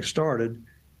this thing started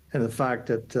and the fact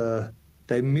that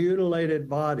they mutilated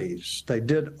bodies. They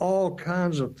did all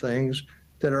kinds of things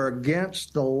that are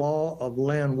against the law of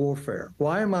land warfare.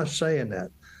 Why am I saying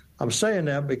that? I'm saying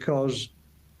that because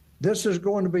this is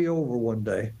going to be over one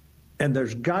day, and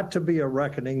there's got to be a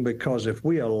reckoning, because if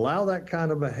we allow that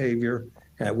kind of behavior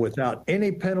without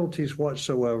any penalties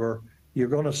whatsoever, you're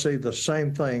going to see the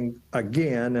same thing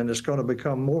again, and it's going to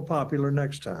become more popular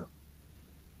next time.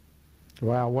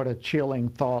 Wow, what a chilling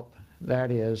thought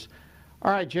that is.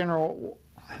 All right, General,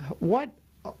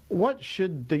 what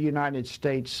should the United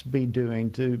States be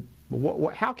doing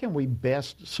how can we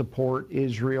best support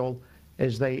Israel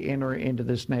as they enter into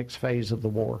this next phase of the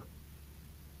war?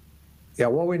 Yeah,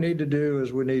 what we need to do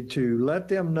is we need to let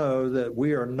them know that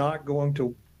we are not going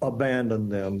to abandon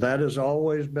them. That has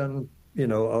always been,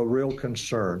 a real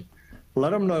concern.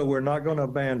 Let them know we're not going to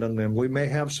abandon them. We may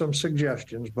have some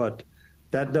suggestions, but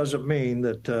that doesn't mean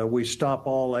that we stop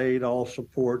all aid, all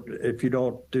support if you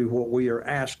don't do what we are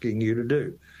asking you to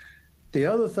do. The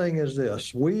other thing is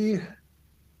this. We,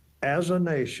 as a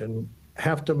nation,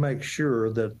 have to make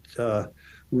sure that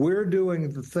we're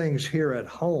doing the things here at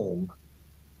home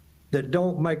that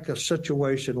don't make a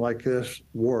situation like this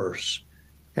worse.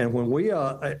 And when we,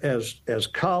 as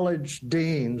college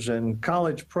deans and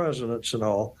college presidents and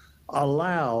all,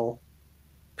 allow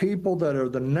people that are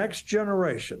the next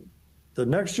generation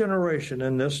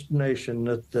in this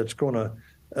nation that's going to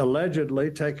allegedly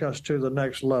take us to the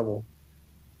next level,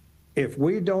 if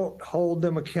we don't hold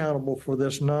them accountable for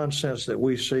this nonsense that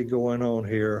we see going on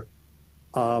here,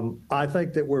 I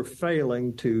think that we're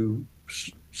failing to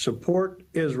support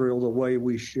Israel the way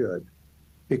we should.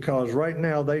 Because right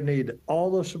now they need all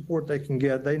the support they can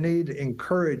get. They need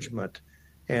encouragement.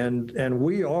 And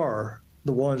we are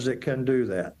the ones that can do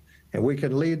that. And we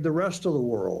can lead the rest of the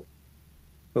world.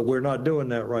 But we're not doing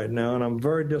that right now. And I'm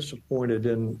very disappointed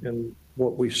in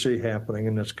what we see happening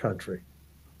in this country.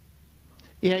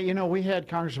 Yeah, you know, we had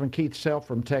Congressman Keith Self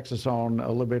from Texas on a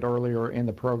little bit earlier in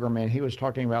the program, and he was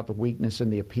talking about the weakness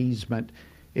and the appeasement,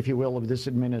 if you will, of this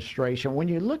administration. When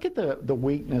you look at the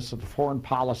weakness of the foreign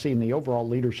policy and the overall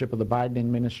leadership of the Biden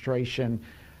administration,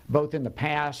 both in the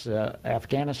past,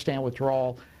 Afghanistan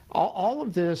withdrawal, all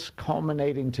of this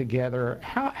culminating together,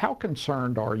 how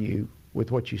concerned are you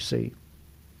with what you see?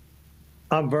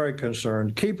 I'm very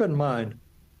concerned. Keep in mind,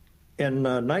 in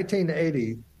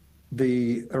 1980,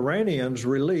 the Iranians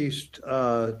released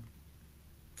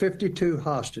 52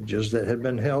 hostages that had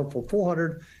been held for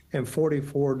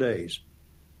 444 days.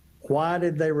 Why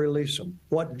did they release them?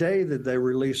 What day did they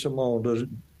release them on?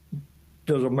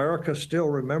 Does America still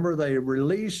remember? They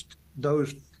released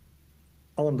those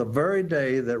on the very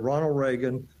day that Ronald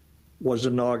Reagan was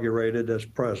inaugurated as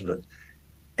president.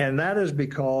 And that is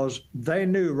because they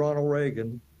knew Ronald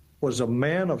Reagan was a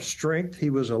man of strength. He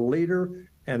was a leader,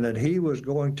 and that he was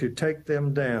going to take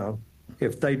them down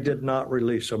if they did not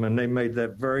release them. And they made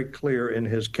that very clear in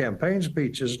his campaign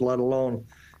speeches, let alone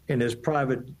in his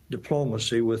private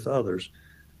diplomacy with others.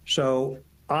 So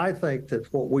I think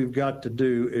that what we've got to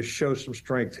do is show some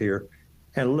strength here.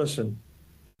 And listen,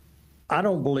 I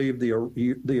don't believe the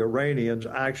Iranians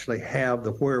actually have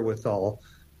the wherewithal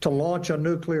to launch a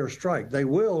nuclear strike. They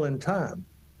will in time,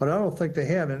 but I don't think they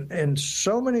have. And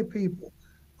so many people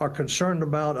are concerned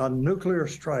about a nuclear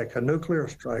strike.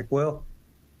 Well,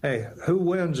 hey, who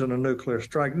wins in a nuclear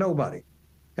strike? Nobody.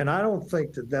 And I don't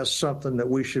think that that's something that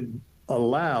we should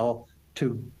allow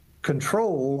to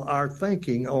control our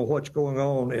thinking on what's going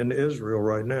on in Israel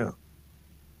right now.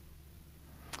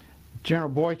 General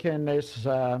Boykin, there's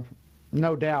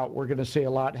no doubt we're going to see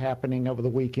a lot happening over the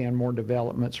weekend, more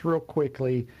developments. Real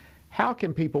quickly, how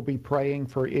can people be praying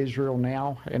for Israel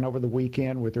now and over the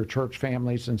weekend with their church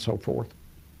families and so forth?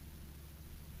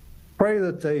 Pray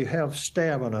that they have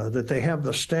stamina, that they have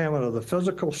the stamina, the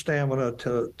physical stamina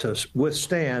to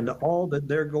withstand all that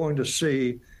they're going to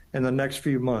see in the next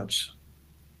few months.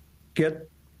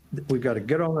 We've got to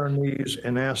get on our knees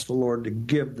and ask the Lord to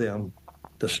give them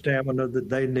the stamina that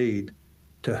they need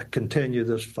to continue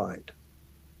this fight.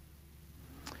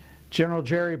 General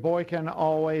Jerry Boykin,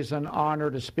 always an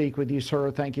honor to speak with you, sir.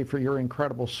 Thank you for your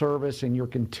incredible service and your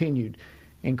continued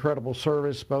incredible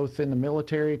service, both in the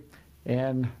military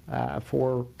and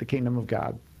for the kingdom of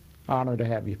God. Honor to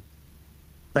have you.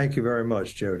 Thank you very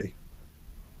much, Jody.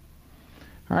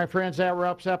 All right, friends, that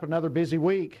wraps up another busy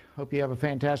week. Hope you have a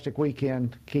fantastic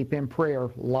weekend. Keep in prayer.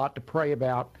 A lot to pray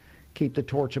about. Keep the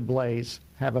torch ablaze.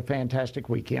 Have a fantastic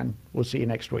weekend. We'll see you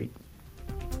next week.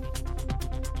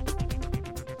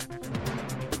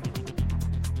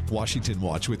 Washington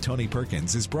Watch with Tony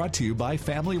Perkins is brought to you by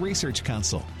Family Research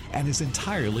Council and is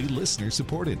entirely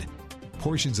listener-supported.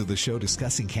 Portions of the show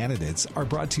discussing candidates are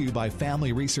brought to you by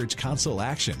Family Research Council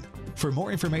Action. For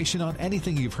more information on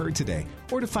anything you've heard today,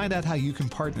 or to find out how you can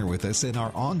partner with us in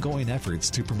our ongoing efforts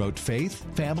to promote faith,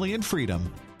 family, and freedom,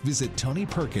 visit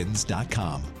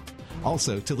TonyPerkins.com.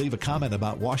 Also, to leave a comment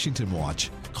about Washington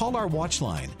Watch, call our watch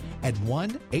line at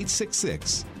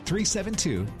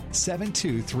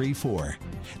 1-866-372-7234.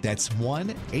 That's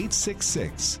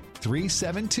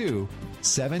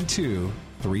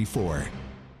 1-866-372-7234.